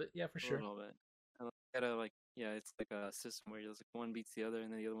little bit of it, yeah, for a sure. little bit. And gotta it's like a system where like one beats the other,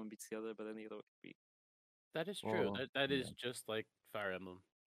 and then the other one beats the other, but then the other one can beat. That is true. Well, That is yeah. just like Fire Emblem,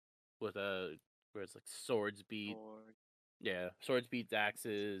 with where it's like swords beat. Or Yeah, swords beat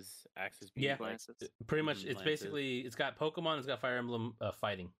axes. Axes beat Yeah. like lances. Pretty much, it's Lances. basically, it's got Pokemon, it's got Fire Emblem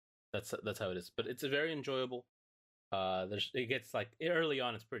fighting. That's how it is. But it's a very enjoyable. It gets like early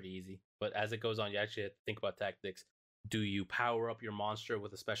on, it's pretty easy, but as it goes on, you actually have to think about tactics. Do you power up your monster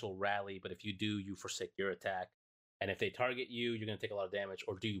with a special rally? But if you do, you forsake your attack. And if they target you, you're going to take a lot of damage.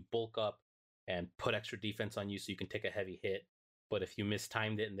 Or do you bulk up and put extra defense on you so you can take a heavy hit? But if you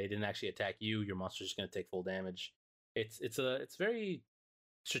mistimed it and they didn't actually attack you, your monster's just going to take full damage. It's very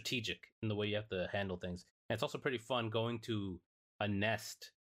strategic in the way you have to handle things. And it's also pretty fun going to a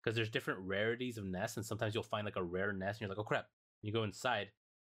nest, because there's different rarities of nests, and sometimes you'll find like a rare nest and you're like, oh crap. And you go inside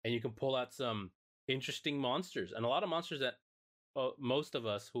and you can pull out some interesting monsters, and a lot of monsters that most of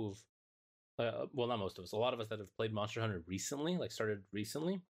us who've well, not most of us, a lot of us that have played Monster Hunter recently, like started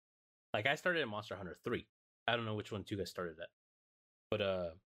recently. Like, I started at Monster Hunter 3. I don't know which one you guys started at,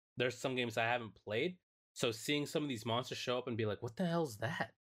 but there's some games I haven't played, so seeing some of these monsters show up and be like, what the hell's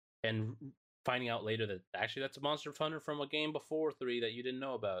that? And finding out later that actually that's a Monster Hunter from a game before 3 that you didn't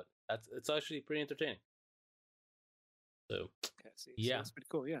know about. It's actually pretty entertaining. So Okay, see. Yeah. So that's pretty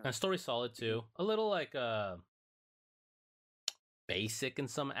cool. Yeah. and story's solid too. A little like basic in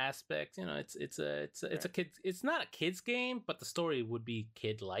some aspects. It's a kid. It's not a kid's game, but the story would be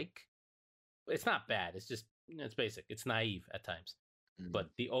kid like. It's not bad. It's just it's basic. It's naive at times, but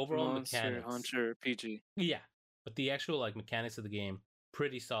the overall Monster mechanics. Hunter PG. Yeah, but the actual like mechanics of the game,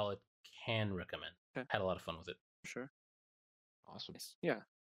 pretty solid. Can recommend. Okay. Had a lot of fun with it. Sure. Awesome. Nice. Yeah.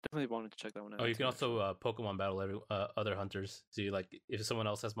 Definitely wanted to check that one out. Oh, you can too, also Pokemon battle other hunters. So you, like, if someone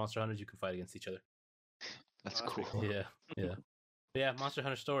else has Monster Hunters, you can fight against each other. That's That's cool. pretty Yeah, yeah. But yeah, Monster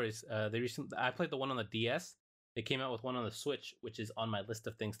Hunter Stories. They recently I played the one on the DS. They came out with one on the Switch, which is on my list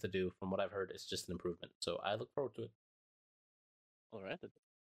of things to do. From what I've heard, it's just an improvement. So I look forward to it. All right.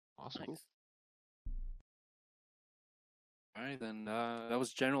 Awesome. Nice. All right, then that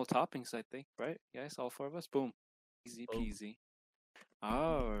was general toppings, I think, right? Guys, all four of us. Boom, easy Boom. peasy.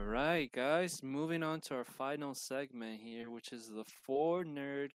 All right, guys, moving on to our final segment here, which is the 4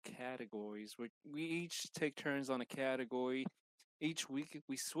 nerd categories. We each take turns on a category. Each week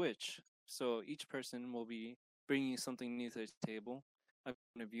we switch, so each person will be bringing something new to the table, a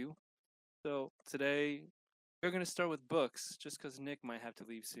point of view. So today we're gonna start with books, just because Nick might have to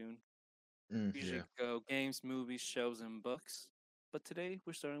leave soon. Usually Yeah. go games, movies, shows, and books. But today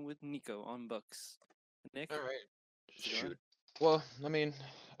we're starting with Nico on books. Nick, All right. how's it going? Shoot. Well, I mean,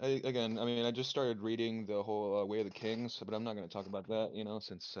 I just started reading the whole Way of the Kings, but I'm not going to talk about that,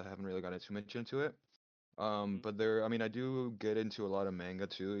 since I haven't really gotten too much into it. Mhm. But I do get into a lot of manga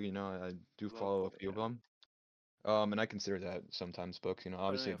too, I do Love follow a that, few of yeah. them. And I consider that sometimes books, Oh,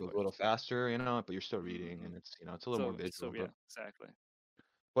 obviously yeah, it of goes a course. little faster, but you're still reading, and Mhm. it's a little more So visual. yeah, exactly.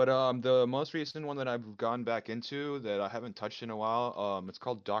 But the most recent one that I've gone back into that I haven't touched in a while, it's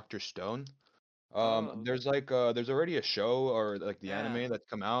called Doctor Stone. Oh, There's already a show or like the yeah, anime that's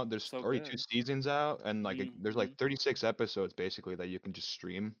come out. There's so already two good. seasons out, and there's like Mm-hmm. 36 episodes basically that you can just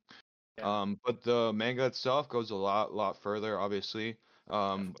stream. Yeah, But the manga itself goes a lot further, obviously.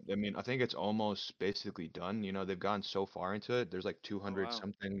 definitely. I think it's almost basically done. They've gone so far into it. There's like Oh 200 wow.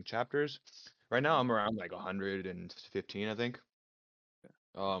 something chapters. Right now I'm around like 115, I think.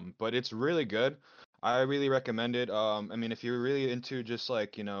 But it's really good. I really recommend it. If you're really into just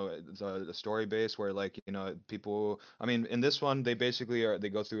like, the story base where like, people, in this one they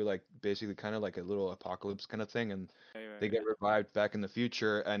go through like basically kind of like a little apocalypse kind of thing, and Right, they get yeah. revived back in the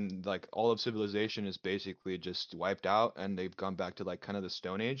future, and like all of civilization is basically just wiped out, and they've gone back to like kind of the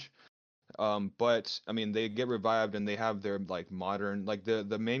Stone Age. But they get revived and they have their like modern, like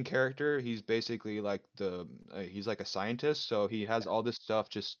the main character. He's basically like he's like a scientist, so he has all this stuff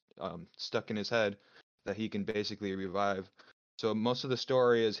just stuck in his head that he can basically revive. So most of the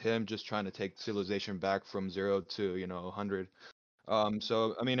story is him just trying to take civilization back from 0 to 100.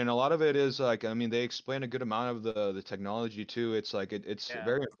 So and a lot of it is like they explain a good amount of the technology too. It's like it's Yeah,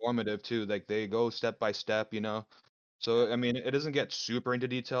 very informative too. Like they go step by step. yeah. So it doesn't get super into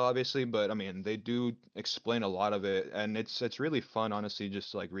detail, obviously, but they do explain a lot of it, and it's really fun, honestly,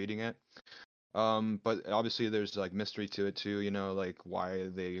 just like reading it. But obviously there's like mystery to it too, like why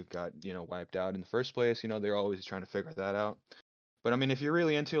they got wiped out in the first place. They're always trying to figure that out. But if you're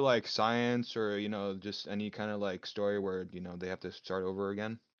really into like science or just any kind of like story where they have to start over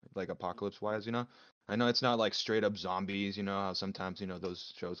again, like apocalypse wise, I know it's not like straight up zombies, how sometimes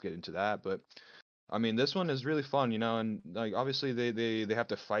those shows get into that, but. This one is really fun, and like obviously they have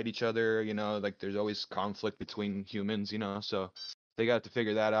to fight each other, like there's always conflict between humans, so they got to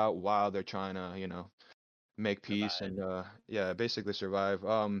figure that out while they're trying to, make peace Survive. and yeah, basically survive.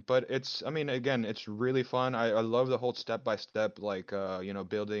 But again, it's really fun. I love the whole step by step like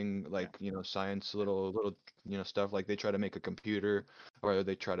building Yeah. like, science little stuff like they try to make a computer or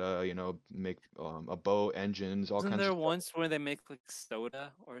they try to, make a boat, engines, all Isn't kinds of there stuff. once where they make like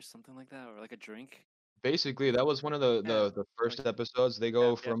soda or something like that, or like a drink? Basically, that was one of the, Yeah, the like first episodes. They yeah,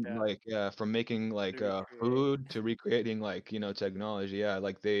 go yeah, from yeah. like from making To like recreate. food to recreating like technology. Yeah,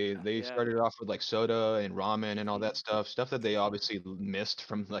 like they Yeah. started off with like soda and ramen and all that Mhm. stuff that they obviously missed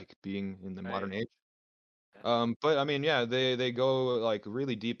from like being in the modern Right. age. Yeah. But yeah, they go like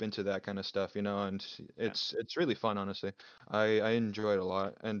really deep into that kind of stuff, and Yeah. it's really fun, honestly. I enjoy it a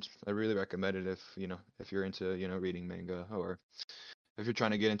lot, and I really recommend it if if you're into reading manga or if you're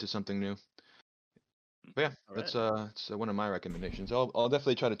trying to get into something new. Mm. But yeah, All right. that's it's one of my recommendations. I'll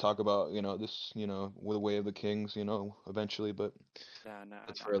definitely try to talk about this with the Way of the Kings eventually, but Nah, nah,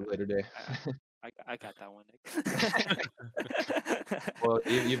 that's nah, for a nah, nah. later day. I got that one, Nick. Well,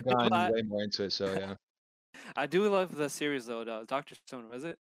 you've gone But way more into it, so yeah. I do love the series though. The Doctor Stone, was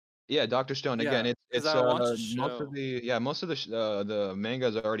it? Yeah, Doctor Stone again. Yeah, It's because it's I watched a most of show. the manga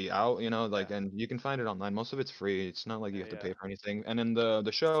is already out, like Yeah, and you can find it online. Most of it's free. It's not like you yeah, have to yeah. pay for anything. And then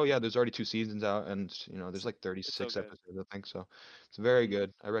the show, yeah, there's already two seasons out, and there's It's, like it's so 36 good. episodes, I think. So it's very Mm.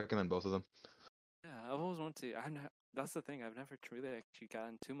 good. I recommend both of them. Yeah, I've always wanted to. That's the thing. I've never truly actually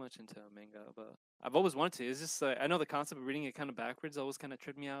gotten too much into manga, but I've always wanted to. It's just like I know the concept of reading it kind of backwards always kind of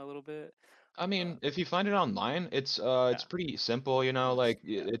tripped me out a little bit. But If you find it online, it's yeah, pretty simple, of course. like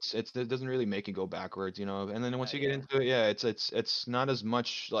Yeah, it doesn't really make you go backwards, and then once yeah, you get yeah. into it, yeah, it's not as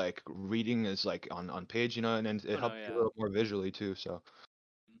much like reading as like on page, and then it Oh no, helps you a yeah. little more visually too. So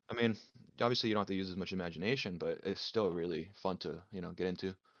Mm. I mean, obviously you don't have to use as much imagination, but it's still really fun to get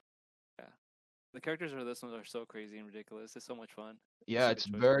into. The characters for this one are so crazy and ridiculous. It's so much fun. Yeah, a it's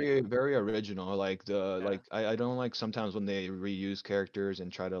good choice. very very original. Like Yeah. I don't like sometimes when they reuse characters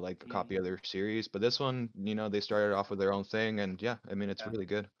and try to like copy other series, but this one, they started off with their own thing, and yeah, I mean it's Yeah. really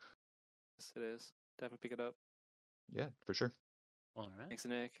good. Yes, it is. Definitely pick it up. Yeah, for sure. All right. Thanks,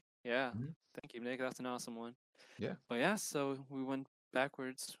 Nick. Yeah. Mhm. Thank you, Nick. That's an awesome one. Yeah. But yeah, so we went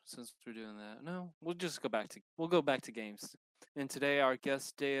backwards since we're doing that. No, we'll go back to games. And today our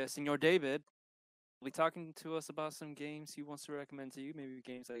guest, Senor David, will be talking to us about some games he wants to recommend to you. Maybe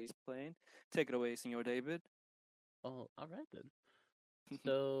games that he's playing. Take it away, Senor David. Oh, all right then.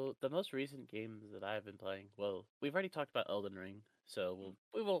 So the most recent games that I've been playing, well, we've already talked about Elden Ring, so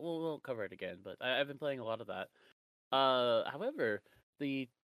we won't cover it again. But I've been playing a lot of that. However, the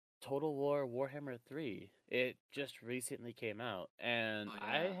Total War Warhammer 3, it just recently came out, and Oh,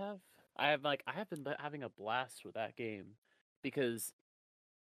 yeah. I have been having a blast with that game because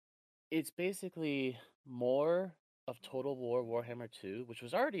it's basically more of Total War Warhammer 2, which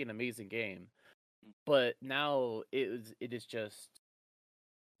was already an amazing game, but now it is just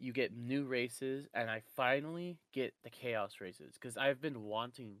you get new races, and I finally get the Chaos races because I've been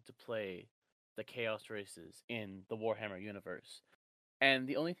wanting to play the Chaos races in the Warhammer universe. And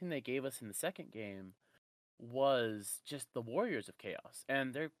the only thing they gave us in the second game was just the Warriors of Chaos,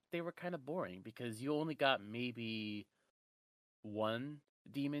 and they were kind of boring because you only got maybe one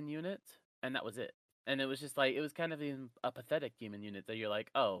demon unit, and that was it. And it was just like it was kind of a pathetic demon unit that you're like,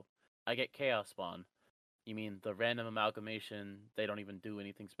 oh, I get Chaos Spawn. You mean the random amalgamation? They don't even do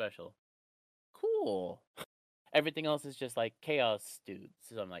anything special. Cool. Everything else is just like Chaos dudes.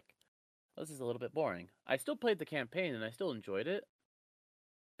 So I'm like, this is a little bit boring. I still played the campaign and I still enjoyed it,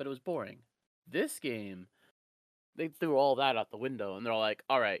 but it was boring. This game, they threw all that out the window and they're all like,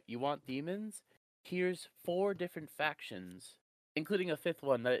 all right, you want demons? Here's 4 different factions, including a 5th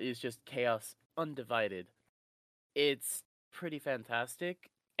one that is just Chaos undivided. It's pretty fantastic.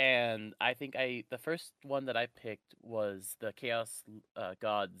 And I think the first one that I picked was the Chaos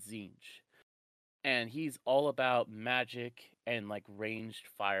God Zinj. And he's all about magic and like ranged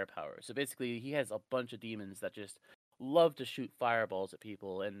firepower. So basically, he has a bunch of demons that just love to shoot fireballs at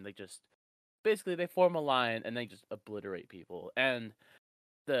people, and they just basically they form a line and they just obliterate people. And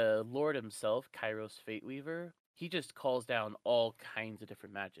the Lord himself, Kairos Fateweaver, he just calls down all kinds of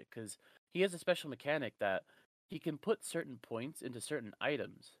different magic because he has a special mechanic that he can put certain points into certain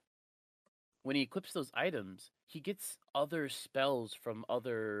items. When he equips those items, he gets other spells from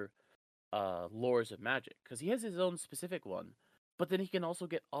other lores of magic because he has his own specific one, but then he can also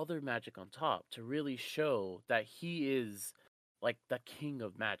get other magic on top to really show that he is like the king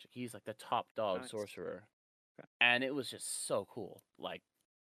of magic. He's like the top dog Nice. sorcerer. Okay. And it was just so cool. Like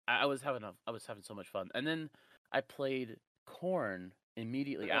I was having so much fun. And then I played Corn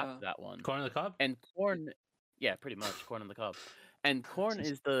immediately after that one. Corn on the cob? And Corn, yeah, pretty much Corn on the cob. And Corn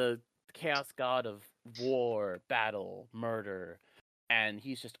is the chaos god of war, battle, murder, and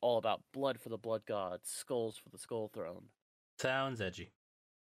he's just all about blood for the blood god, skulls for the skull throne. Sounds edgy.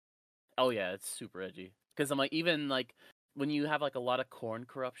 Oh yeah, it's super edgy. Because I'm like, even like when you have like a lot of corn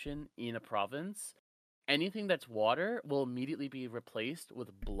corruption in a province, anything that's water will immediately be replaced with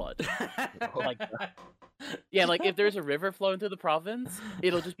blood. Like, yeah, like if there's a river flowing through the province,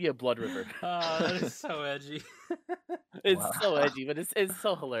 it'll just be a blood river. Oh, that is so edgy. It's so edgy, but it's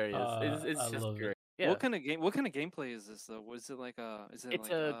so hilarious. It's I just love great. it. Yeah. What kind of gameplay is this though? Was it like It's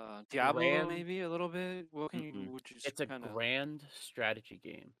like a Diablo grand- maybe a little bit? What can you Mm-mm. would you just It's a kind of grand strategy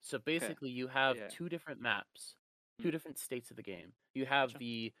game. So basically, you have Yeah. 2 different maps, 2 Mm. different states of the game. You have Gotcha.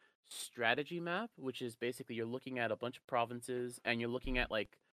 the strategy map, which is basically you're looking at a bunch of provinces and you're looking at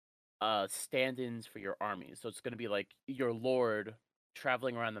like stand-ins for your armies. So it's going to be like your lord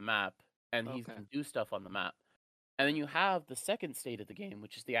traveling around the map and he Okay. can do stuff on the map. And then you have the second state of the game,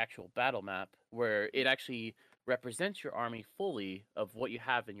 which is the actual battle map, where it actually represents your army fully of what you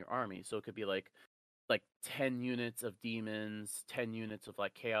have in your army. So it could be like 10 units of demons, 10 units of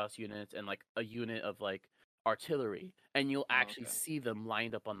like chaos units, and like a unit of like artillery. And you'll actually okay. see them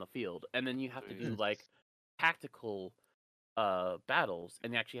lined up on the field. And then you have to do Sweet. like tactical battles,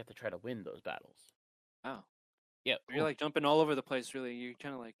 and you actually have to try to win those battles. Wow. Yeah, You're like jumping all over the place. Really, you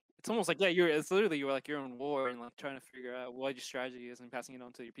kind of like it's almost like it's literally you're like you're in war and like trying to figure out what your strategy is and passing it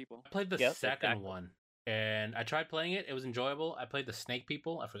on to your people. I played the Yep, second exactly. one, and I tried playing it. It was enjoyable. I played the snake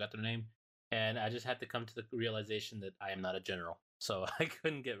people. I forgot their name, and I just had to come to the realization that I am not a general, so I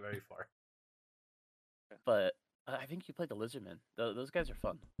couldn't get very far. But I think you played the Lizardmen. Those guys are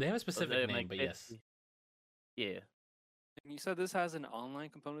fun. They have a specific They're, name, like, but yes. basically- Yeah. You said this has an online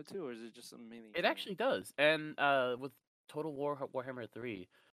component too, or is it just a mainly? It actually does, and with Total War Warhammer 3,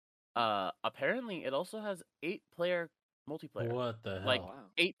 apparently it also has 8-player multiplayer. What the Like hell? Wow.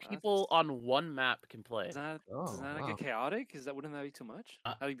 8 people on one map can play. Does that Oh, not wow. get chaotic? Wouldn't that be too much?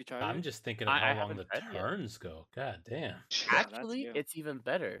 I- Have you tried I'm it? just thinking of I how long haven't the tried it yet. turns go. God damn. that's Actually, you. it's even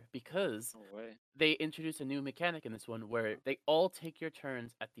better because No way. they introduce a new mechanic in this one where they all take your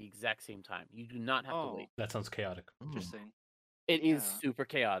turns at the exact same time. You do not have to Oh, wait. That sounds chaotic. interesting. It is Yeah. super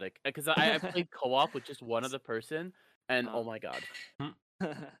chaotic because I played co-op with just one other person, and oh my god.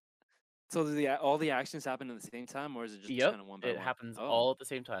 So do all the actions happen at the same time, or is it just Yep, kind of one by it one? happens Oh, all at the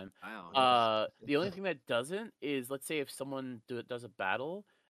same time. wow. The only thing that doesn't is, let's say if someone does a battle,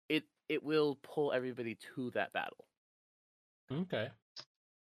 it will pull everybody to that battle. Okay.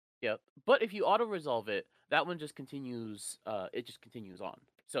 Yep. But if you auto resolve it, that one just continues. It just continues on.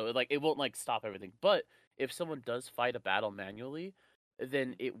 So like it won't like stop everything. But if someone does fight a battle manually,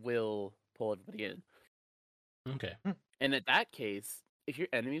 then it will pull everybody in. Okay. And in that case, if you're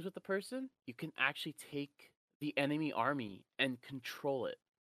enemies with the person, you can actually take the enemy army and control it.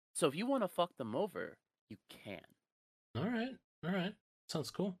 So if you want to fuck them over, you can. All right. All right.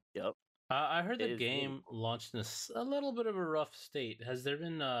 Sounds cool. Yep. I heard It the is really game cool. launched in a little bit of a rough state. Has there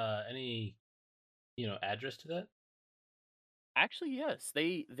been any, address to that? Actually, yes.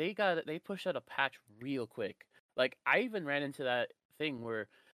 They pushed out a patch real quick. Like I even ran into that thing where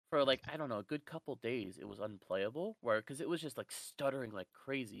for like I don't know, a good couple days it was unplayable because it was just like stuttering like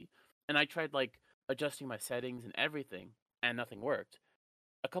crazy. And I tried like adjusting my settings and everything and nothing worked.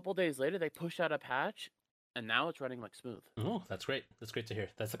 A couple days later they pushed out a patch and now it's running like smooth. Oh, that's great. That's great to hear.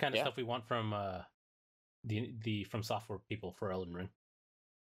 That's the kind of Yeah. stuff we want from the From Software people for Elden Ring.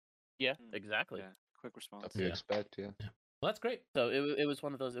 Yeah, Mm, exactly. Yeah, quick response. Stuff you Yeah. expect, yeah. Well, that's great. So it was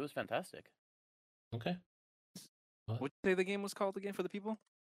one of those. It was fantastic. Okay. What'd you say the game was called again for the people?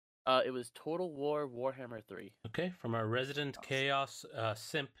 It was Total War Warhammer 3. Okay. From our resident Awesome. chaos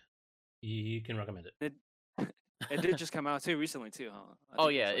simp, you can recommend it. It did just come out too recently too, huh? I Oh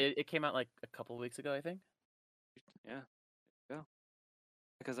think yeah, was, like- it came out like a couple weeks ago, I think. yeah.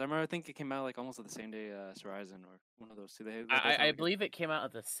 Because I think it came out like almost at the same day as Horizon or one of those two. They both I had, like, believe it came out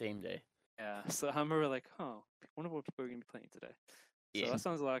at the same day. Yeah, so I remember like, oh, I wonder what people are gonna be playing today. So Yeah. that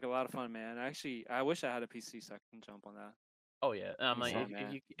sounds like a lot of fun, man. Actually, I wish I had a PC so I can jump on that. Oh yeah, like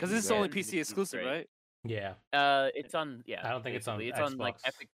Because if it's you only can, PC exclusive, great. right? Yeah. It's on I don't think basically. it's It's on on like Xbox.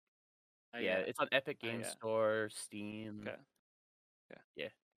 Epic. Yeah, it's on Epic Game yeah. Store, Steam. Okay.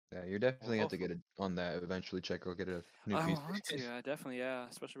 Yeah, you're definitely have to hopefully- get it on that eventually. Check out get a new I PC. want to, yeah, definitely, yeah.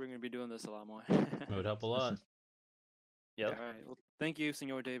 Especially we're gonna be doing this a lot more. It would help a lot. Yep. All right. Well, thank you,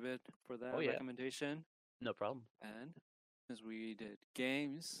 Senor David, for that Oh, yeah. recommendation. No problem. And as we did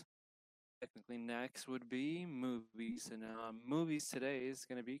games, technically next would be movies, and movies today is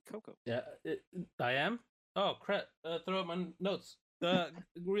gonna be Coco. Yeah. I am. Oh crap! Throw up my notes.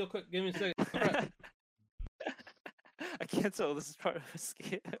 Real quick. Give me a second. Oh, crap. I can't tell. This is part of a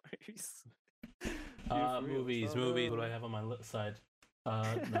skit. Movies. What do I have on my side? No,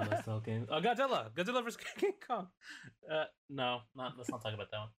 that's not games. Oh, Godzilla vs King Kong. No, let's not talk about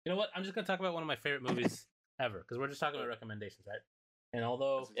that one. You know what? I'm just gonna talk about one of my favorite movies ever because we're just talking about recommendations, right? And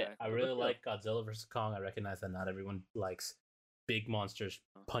although That's exactly I what really we're doing. like Godzilla vs Kong, I recognize that not everyone likes big monsters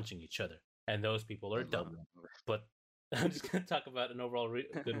punching each other, and those people are dumb. But I'm just gonna talk about an overall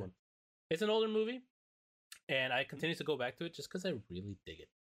good one. It's an older movie, and I continue to go back to it just because I really dig it.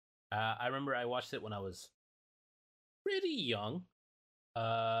 I remember I watched it when I was pretty young,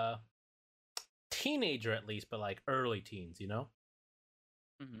 teenager at least, but like early teens, you know.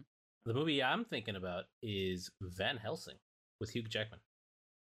 Mhm. The movie I'm thinking about is Van Helsing with Hugh Jackman.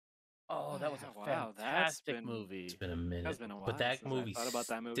 Oh, that was yeah, a wow, that's fantastic been- It's movie. been a minute, That's been a while but that since I movie thought about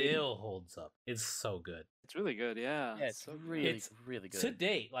that movie. still holds up. It's so good. It's really good, yeah. Yeah, it's so good. really, It's- really good. To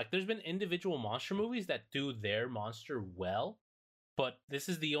date, like there's been individual monster movies that do their monster well, but this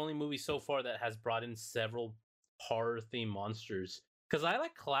is the only movie so far that has brought in several horror themed monsters. Because I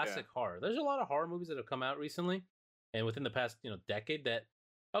like classic horror. There's a lot of horror movies that have come out recently and within the past decade that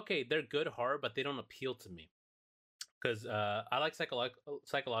okay, they're good horror, but they don't appeal to me. Because I like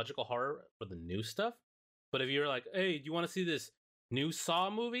psychological horror for the new stuff. But if you're like, hey, do you want to see this new Saw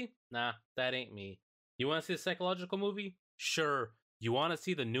movie? Nah, that ain't me. You want to see a psychological movie? Sure. You want to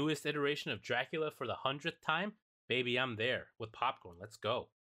see the newest iteration of Dracula for the 100th time? Baby, I'm there with popcorn. Let's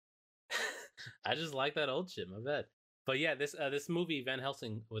go. I just like that old shit. My bad. But yeah, this movie Van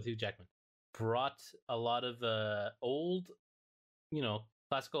Helsing with Hugh Jackman brought a lot of old,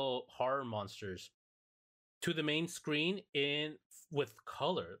 classical horror monsters to the main screen with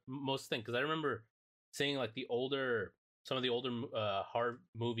color. Most thing because I remember seeing like the older some of the older horror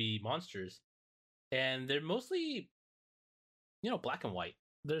movie monsters, and they're mostly, black and white.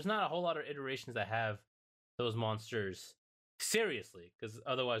 There's not a whole lot of iterations that have those monsters seriously, because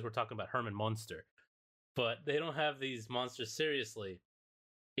otherwise we're talking about Herman Munster. But they don't have these monsters seriously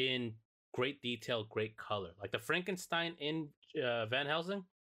in great detail, great color. Like the Frankenstein in Van Helsing,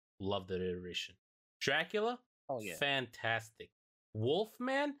 love that iteration. Dracula, fantastic.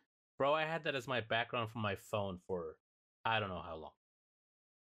 Wolfman, bro, I had that as my background for my phone for I don't know how long.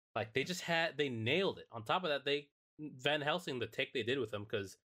 Like they nailed it. On top of that, Van Helsing, the take they did with him,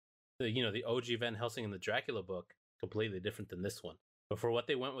 because the OG Van Helsing in the Dracula book, completely different than this one. But for what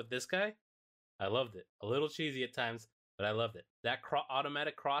they went with this guy, I loved it. A little cheesy at times, but I loved it. That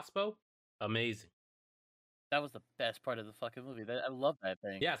automatic crossbow, amazing. That was the best part of the fucking movie. I love that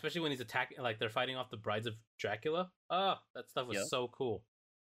thing. Yeah, especially when he's attacking, like they're fighting off the brides of Dracula. Oh, that stuff was so cool.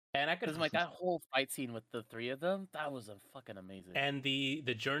 And I could because like that whole fight scene with the three of them, that was fucking amazing. And the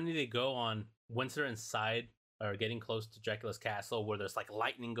journey they go on once they're inside or getting close to Dracula's castle, where there's like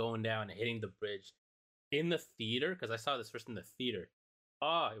lightning going down and hitting the bridge in the theater, because I saw this first in the theater.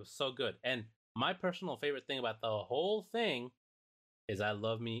 Oh, it was so good. And my personal favorite thing about the whole thing is I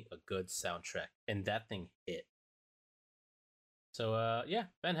love me a good soundtrack, and that thing hit. So yeah,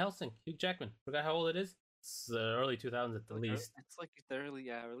 Van Helsing, Hugh Jackman. Forgot how old it is. It's early 2000s at the least. It's like early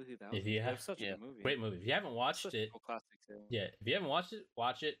 2000s. If you have, it's such a good movie. Great movie. If you haven't watched it, cool classic too. Yeah, if you haven't watched it,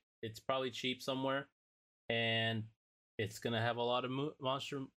 watch it. It's probably cheap somewhere, and it's gonna have a lot of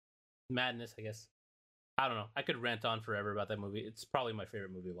monster madness, I guess. I don't know. I could rant on forever about that movie. It's probably my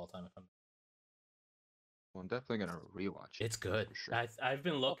favorite movie of all time. Well, I'm definitely gonna rewatch it. It's good. For sure. I've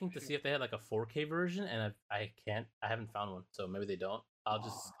been looking to see if they had like a 4K version, and I haven't found one. So maybe they don't.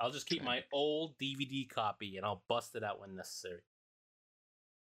 I'll just keep my old DVD copy, and I'll bust it out when necessary.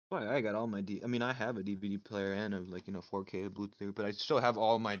 Well, I got all my I have a DVD player and 4K Bluetooth, but I still have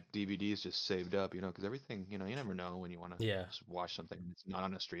all my DVDs just saved up, because everything, you never know when you want to just watch something that's not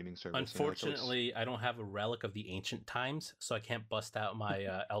on a streaming service. Unfortunately, I don't have a relic of the ancient times, so I can't bust out my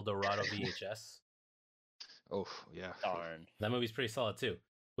El Dorado VHS. Oh, yeah. Darn. That movie's pretty solid too.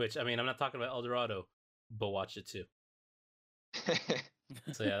 Which, I'm not talking about El Dorado, but watch it too.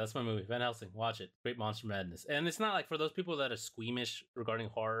 So yeah, that's my movie, Van Helsing. Watch it. Great monster madness. And it's not like for those people that are squeamish regarding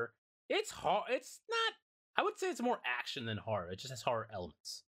horror. It's It's not. I would say it's more action than horror. It just has horror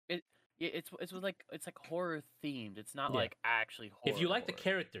elements. It's like horror themed. It's not like actually horror. If you like the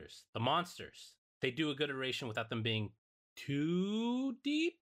characters, the monsters, they do a good iteration without them being too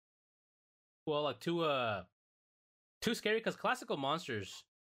deep. Well, like too scary, because classical monsters,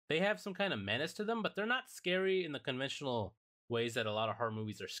 they have some kind of menace to them, but they're not scary in the conventional ways that a lot of horror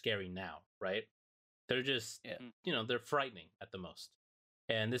movies are scary now, right? They're just, they're frightening at the most.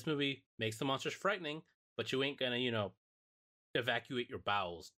 And this movie makes the monsters frightening, but you ain't gonna, evacuate your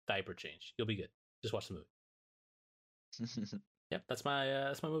bowels, diaper change. You'll be good. Just watch the movie. Yep, that's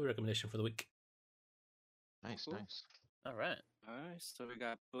my movie recommendation for the week. Nice. All right. So we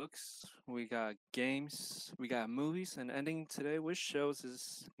got books, we got games, we got movies, and ending today with shows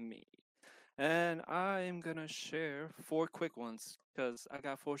is me. And I am gonna share 4 quick ones because I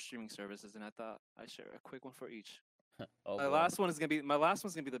got 4 streaming services, and I thought I'd share a quick one for each. My last one's gonna be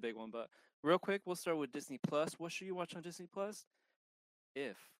the big one, but real quick, we'll start with Disney Plus. What should you watch on Disney Plus?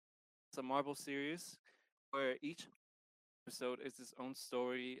 It's a Marvel series where each episode is its own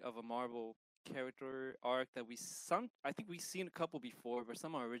story of a Marvel character arc that I think we've seen a couple before, but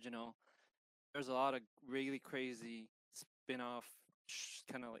some are original. There's a lot of really crazy spin-off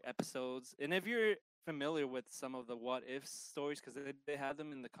kind of like episodes, and if you're familiar with some of the what if stories, because they had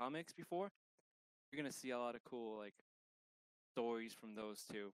them in the comics before, you're gonna see a lot of cool like stories from those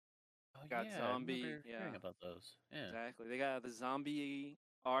too. Got zombie. Hearing about those. Yeah, exactly. They got the zombie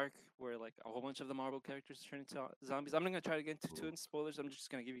arc where like a whole bunch of the Marvel characters turn into zombies. I'm not gonna try to get into in spoilers. I'm just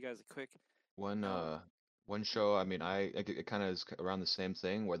gonna give you guys a quick one show. It kind of is around the same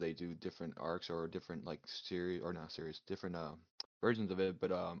thing where they do different arcs or different like different versions of it,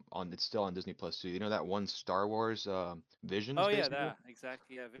 but it's still on Disney Plus too. You know that one Star Wars Visions? Oh yeah, that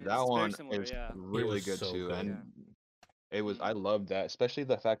exactly. Yeah, that one is really good too, and it was. I loved that, especially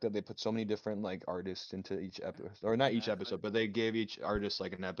the fact that they put so many different like artists into each episode, or not each episode, but they gave each artist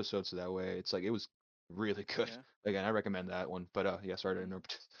like an episode, so that way it's like it was really good. Again, I recommend that one. But sorry to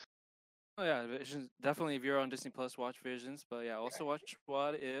interrupt. Oh yeah, Visions, definitely. If you're on Disney Plus, watch Visions. But yeah, also watch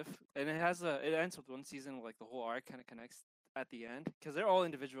What If, and it ends with one season. Like the whole arc kind of connects at the end, because they're all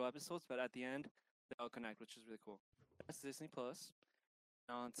individual episodes, but at the end they all connect, which is really cool. That's Disney Plus.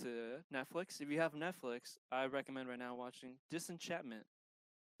 On to Netflix. If you have Netflix, I recommend right now watching Disenchantment.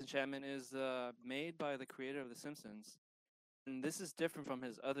 Disenchantment is made by the creator of The Simpsons, And this is different from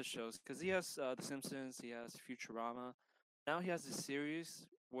his other shows because he has The Simpsons, he has Futurama. Now he has this series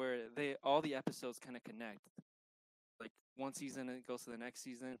where all the episodes kind of connect. Like one season it goes to the next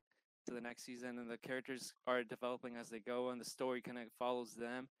season, and the characters are developing as they go, and the story kind of follows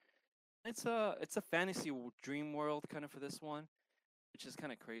them. It's a fantasy dream world kind of for this one, which is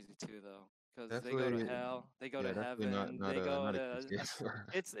kind of crazy too though, because they go to Definitely, hell, they go yeah, to definitely not heaven, not they a go not a to kid's game.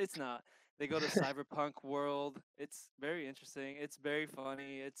 it's not. They go to cyberpunk world. It's very interesting. It's very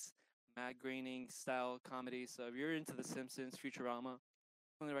funny. It's Matt Groening style comedy. So if you're into The Simpsons, Futurama,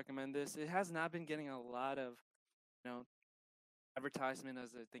 definitely recommend this. It has not been getting a lot of you know advertisement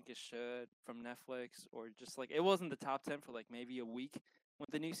as I think it should from Netflix, or just like it wasn't the top 10 for like maybe a week when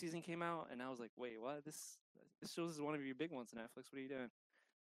the new season came out, and I was like, wait, what? This shows is one of your big ones, Netflix. What are you doing?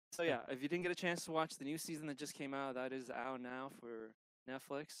 So yeah, if you didn't get a chance to watch the new season that just came out, that is out now for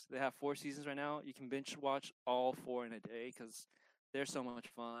Netflix. They have 4 seasons right now. You can binge watch all four in a day because they're so much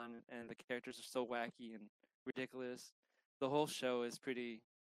fun and the characters are so wacky and ridiculous. The whole show is pretty,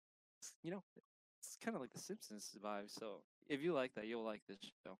 it's kind of like The Simpsons vibe. So if you like that, you'll like this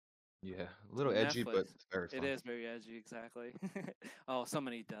show. Yeah, a It's little on edgy, Netflix. but very It fun. is very edgy, exactly. Oh, so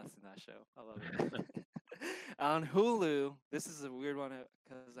many deaths in that show. I love it. On Hulu, this is a weird one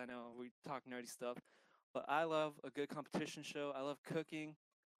because I know we talk nerdy stuff, but I love a good competition show. I love cooking.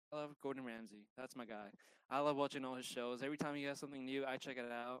 I love Gordon Ramsay. That's my guy. I love watching all his shows. Every time he has something new, I check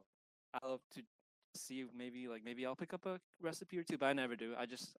it out. I love to see maybe I'll pick up a recipe or two, but I never do. I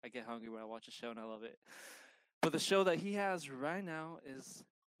get hungry when I watch a show and I love it. But the show that he has right now is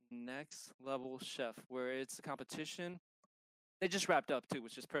Next Level Chef, where it's a competition. It just wrapped up too,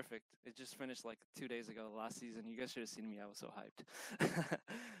 which is perfect. It just finished like 2 days ago, last season. You guys should have seen me. I was so hyped.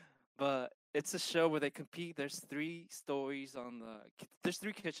 But it's a show where they compete. There's three stories there's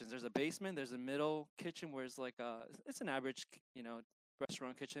three kitchens. There's a basement. There's a middle kitchen where it's an average,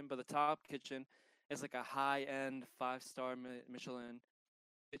 restaurant kitchen. But the top kitchen is like a high-end 5-star Michelin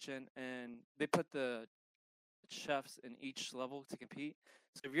kitchen, and they put the chefs in each level to compete.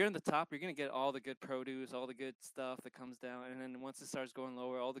 So if you're in the top, you're gonna get all the good produce, all the good stuff that comes down, and then once it starts going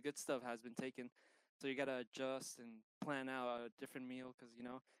lower, all the good stuff has been taken. So you gotta adjust and plan out a different meal because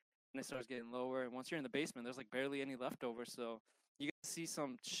and it starts getting lower. And once you're in the basement, there's like barely any leftovers. So you get to see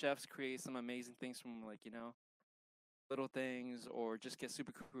some chefs create some amazing things from little things, or just get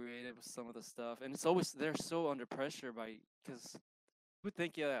super creative with some of the stuff. And it's always they're so under pressure because you would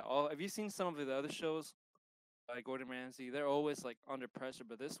think have you seen some of the other shows by Gordon Ramsay? They're always like under pressure,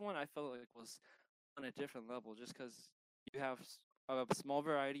 but this one I felt like was on a different level just because you have a small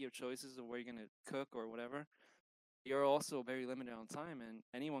variety of choices of where you're gonna cook or whatever. You're also very limited on time, and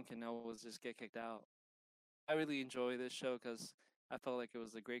anyone can always just get kicked out. I really enjoy this show because I felt like it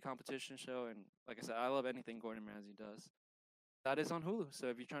was a great competition show, and like I said, I love anything Gordon Ramsay does. That is on Hulu, so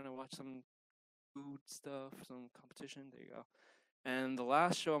if you're trying to watch some food stuff, some competition, there you go. And the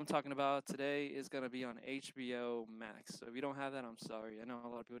last show I'm talking about today is going to be on HBO Max. So if you don't have that, I'm sorry. I know a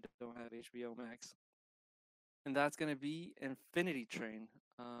lot of people don't have HBO Max. And that's going to be Infinity Train.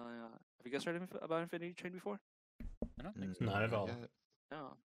 Have you guys heard about Infinity Train before? I don't think so. Not at all. yet.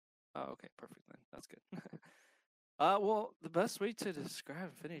 No. Oh, okay, perfect then. That's good. Well, the best way to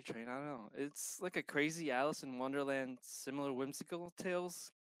describe Infinity Train, I don't know. It's like a crazy Alice in Wonderland, similar whimsical tales.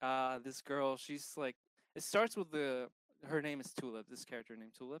 This girl, she's like, it starts with her name is Tulip. This character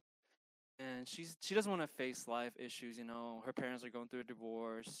named Tulip, and she doesn't want to face life issues. Her parents are going through a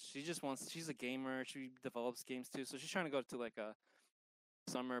divorce. She's a gamer. She develops games too, so she's trying to go to like a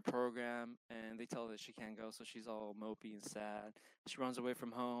summer program, and they tell her that she can't go, so she's all mopey and sad. She runs away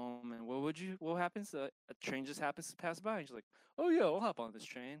from home, and what happens? A train just happens to pass by, and she's like, oh yeah, I'll hop on this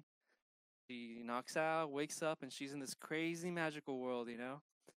train. She knocks out, wakes up, and she's in this crazy magical world.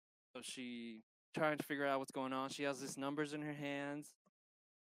 So she trying to figure out what's going on. She has these numbers in her hands,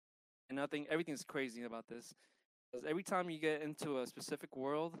 and everything's crazy about this. Because every time you get into a specific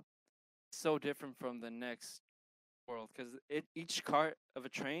world, it's so different from the next world. Because each cart of a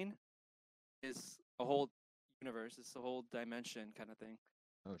train is a whole universe. It's a whole dimension kind of thing.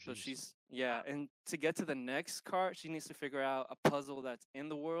 Oh, So jeez. and to get to the next cart, she needs to figure out a puzzle that's in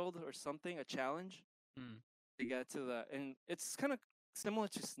the world or something, a challenge Hmm. to get to and it's kind of similar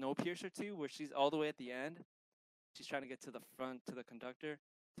to Snowpiercer too, where she's all the way at the end. She's trying to get to the front to the conductor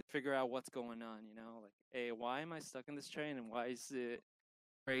to figure out what's going on. Like, hey, why am I stuck in this train, and why is it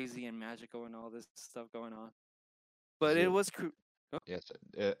crazy and magical and all this stuff going on? But Is it it? was Yes.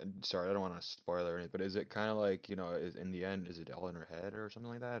 Sorry, I don't want to spoil or anything, but is it kind of like, in the end, is it all in her head or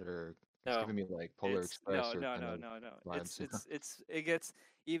something like that, or? It's No, giving me like Polar it's Express no, or no, kind no, of no, no. vibes. It gets.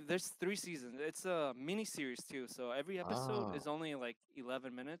 There's 3 seasons. It's a mini series too. So every episode Ah, is only like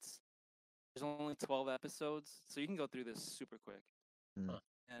 11 minutes. There's only 12 episodes, so you can go through this super quick. mm,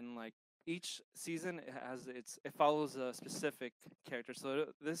 And like each season it follows a specific character. So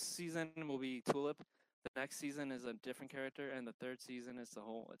this season will be Tulip. The next season is a different character, and the third season is the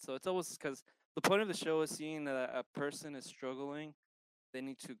whole. So it's always because the point of the show is seeing that a person is struggling. They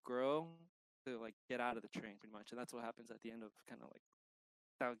need to grow to like get out of the train, pretty much, and that's what happens at the end of kind of like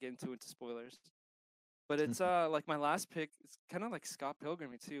without getting too into spoilers. But it's like my last pick. It's kind of like Scott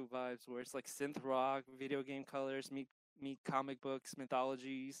Pilgrim too vibes, where it's like synth rock, video game colors, meet comic books,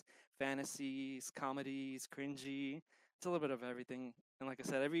 mythologies, fantasies, comedies, cringy. It's a little bit of everything. And like I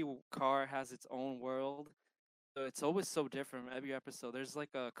said, every car has its own world. So it's always so different every episode. There's like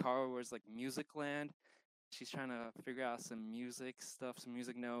a car where it's like Music Land. She's trying to figure out some music stuff, some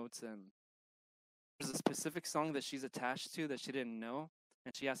music notes, and there's a specific song that she's attached to that she didn't know,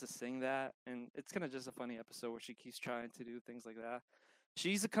 and she has to sing that. And it's kind of just a funny episode where she keeps trying to do things like that.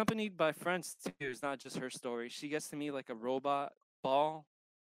 She's accompanied by friends too. It's not just her story. She gets to meet like a robot ball.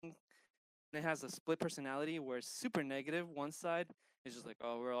 And it has a split personality where it's super negative. One side is just like,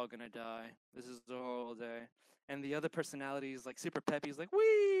 oh, we're all gonna die. This is the horrible day. And the other personality is like super peppy. He's like,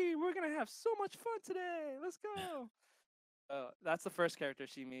 we're gonna have so much fun today. Let's go. That's the first character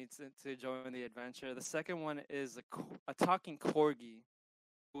she meets to join the adventure. The second one is a talking corgi,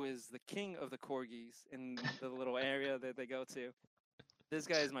 who is the king of the corgis in the little area that they go to. This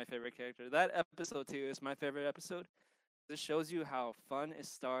guy is my favorite character. That episode too is my favorite episode. This shows you how fun it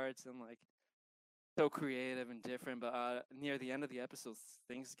starts and like so creative and different. But near the end of the episodes,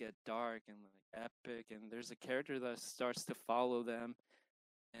 things get dark and like epic. And there's a character that starts to follow them,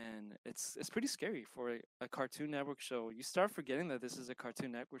 and it's pretty scary for a Cartoon Network show. You start forgetting that this is a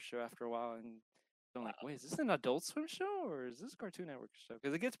Cartoon Network show after a while, and I'm like, wait, is this an Adult Swim show or is this a Cartoon Network show?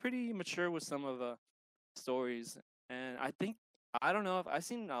 Because it gets pretty mature with some of the stories, and I don't know if I've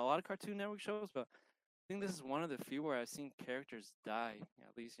seen a lot of Cartoon Network shows, but I think this is one of the few where I've seen characters die,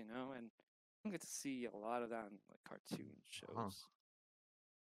 at least, and I don't get to see a lot of that in like cartoon shows.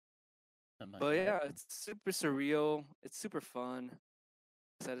 But yeah, it's super surreal. It's super fun.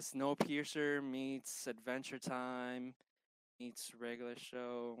 Said it's Snowpiercer meets Adventure Time meets regular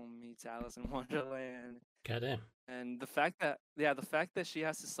show meets Alice in Wonderland. Goddamn. And the fact that she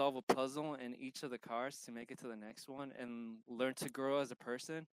has to solve a puzzle in each of the cars to make it to the next one and learn to grow as a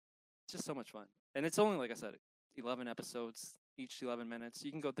person, it's just so much fun. And it's only, like I said, 11 episodes, each 11 minutes.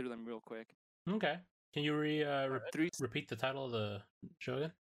 You can go through them real quick. Okay. Can you repeat the title of the show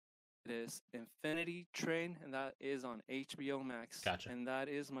again? It is Infity Train, and that is on HBO Max. Gotcha. And that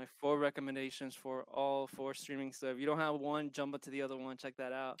is my 4 recommendations for all 4 streaming. So if you don't have one, jump up to the other one, check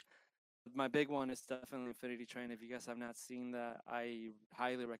that out. My big one is definitely Infinity Train. If you guys have not seen that, I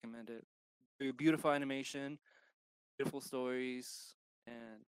highly recommend it. Beautiful animation, beautiful stories,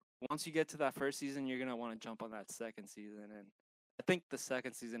 and once you get to that first season, you're gonna want to jump on that second season. And I think the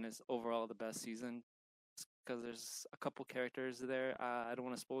second season is overall the best season because there's a couple characters there. I don't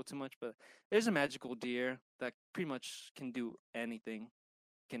want to spoil too much, but there's a magical deer that pretty much can do anything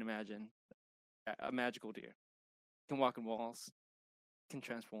you can imagine. A magical deer. It can walk in walls. It can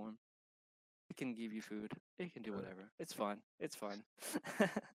transform. It can give you food. It can do whatever. It's fun. It's fun.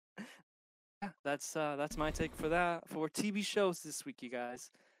 Yeah, that's my take for that for TV shows this week, you guys.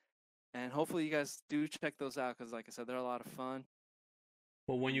 And hopefully you guys do check those out because, like I said, they're a lot of fun.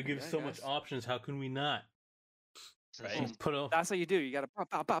 Well, when you And give yeah, so guys. much options, how can we not? Boom. Put a, That's how you do. You gotta pop,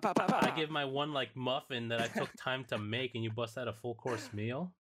 pop, pop, pop, pop, pop. I give my one like muffin that I took time to make, and you bust out a full course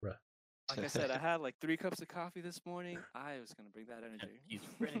meal, bruh. Like I said, I had like 3 cups of coffee this morning. I was gonna bring that energy. He's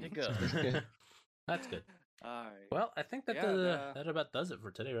ready to go. That's good. All right. Well, I think that that about does it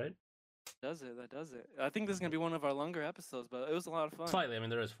for today, right? That does it. I think this is gonna be one of our longer episodes, but it was a lot of fun. Slightly. I mean,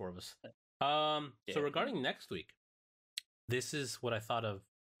 there is 4 of us. Yeah. So regarding next week, this is what I thought of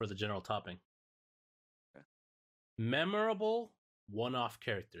for the general topic. Okay. Memorable one-off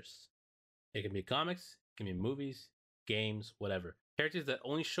characters. It can be comics, it can be movies, games, whatever. Characters that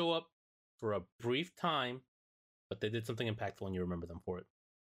only show up for a brief time, but they did something impactful and you remember them for it.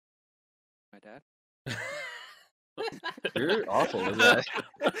 My dad. You're awful with that.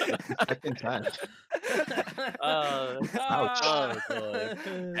 Second time. Ouch. Oh,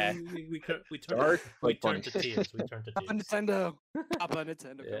 we Dark, we but turned to funny. tears. We turned to Papa tears. Nintendo. Papa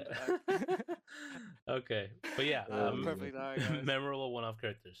Nintendo. Yeah. Come back. Okay, but yeah, Perfect. All right, guys. memorable one-off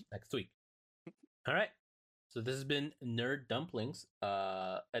characters next week. All right, so this has been Nerd Dumplings.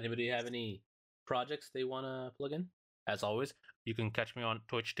 Anybody have any projects they want to plug in? As always, you can catch me on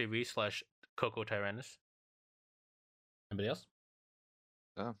Twitch TV/Coco Tyrannus. Anybody else?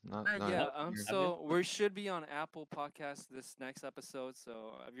 Oh, not Yeah, here. so we should be on Apple Podcasts this next episode.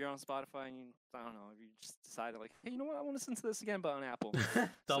 So if you're on Spotify and I don't know, if you just decided like, hey, you know what, I want to listen to this again, but on Apple, so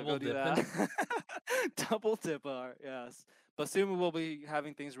Double go do dipping. that. Double dip, yes. But soon we'll be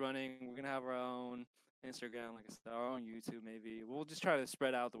having things running. We're gonna have our own Instagram, like I said, our own YouTube. Maybe we'll just try to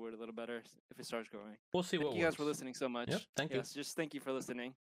spread out the word a little better if it starts growing. We'll see Thank what you guys for works. listening so much. Yep, thank you. Yes, just thank you for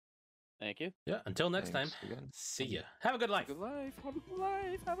listening. Thank you. Yeah, until next Thanks time. again. See ya. Have a good life. Have a good life. Have a good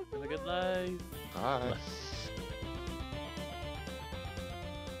life. Have a good Have a life. good life. Bye. Bye.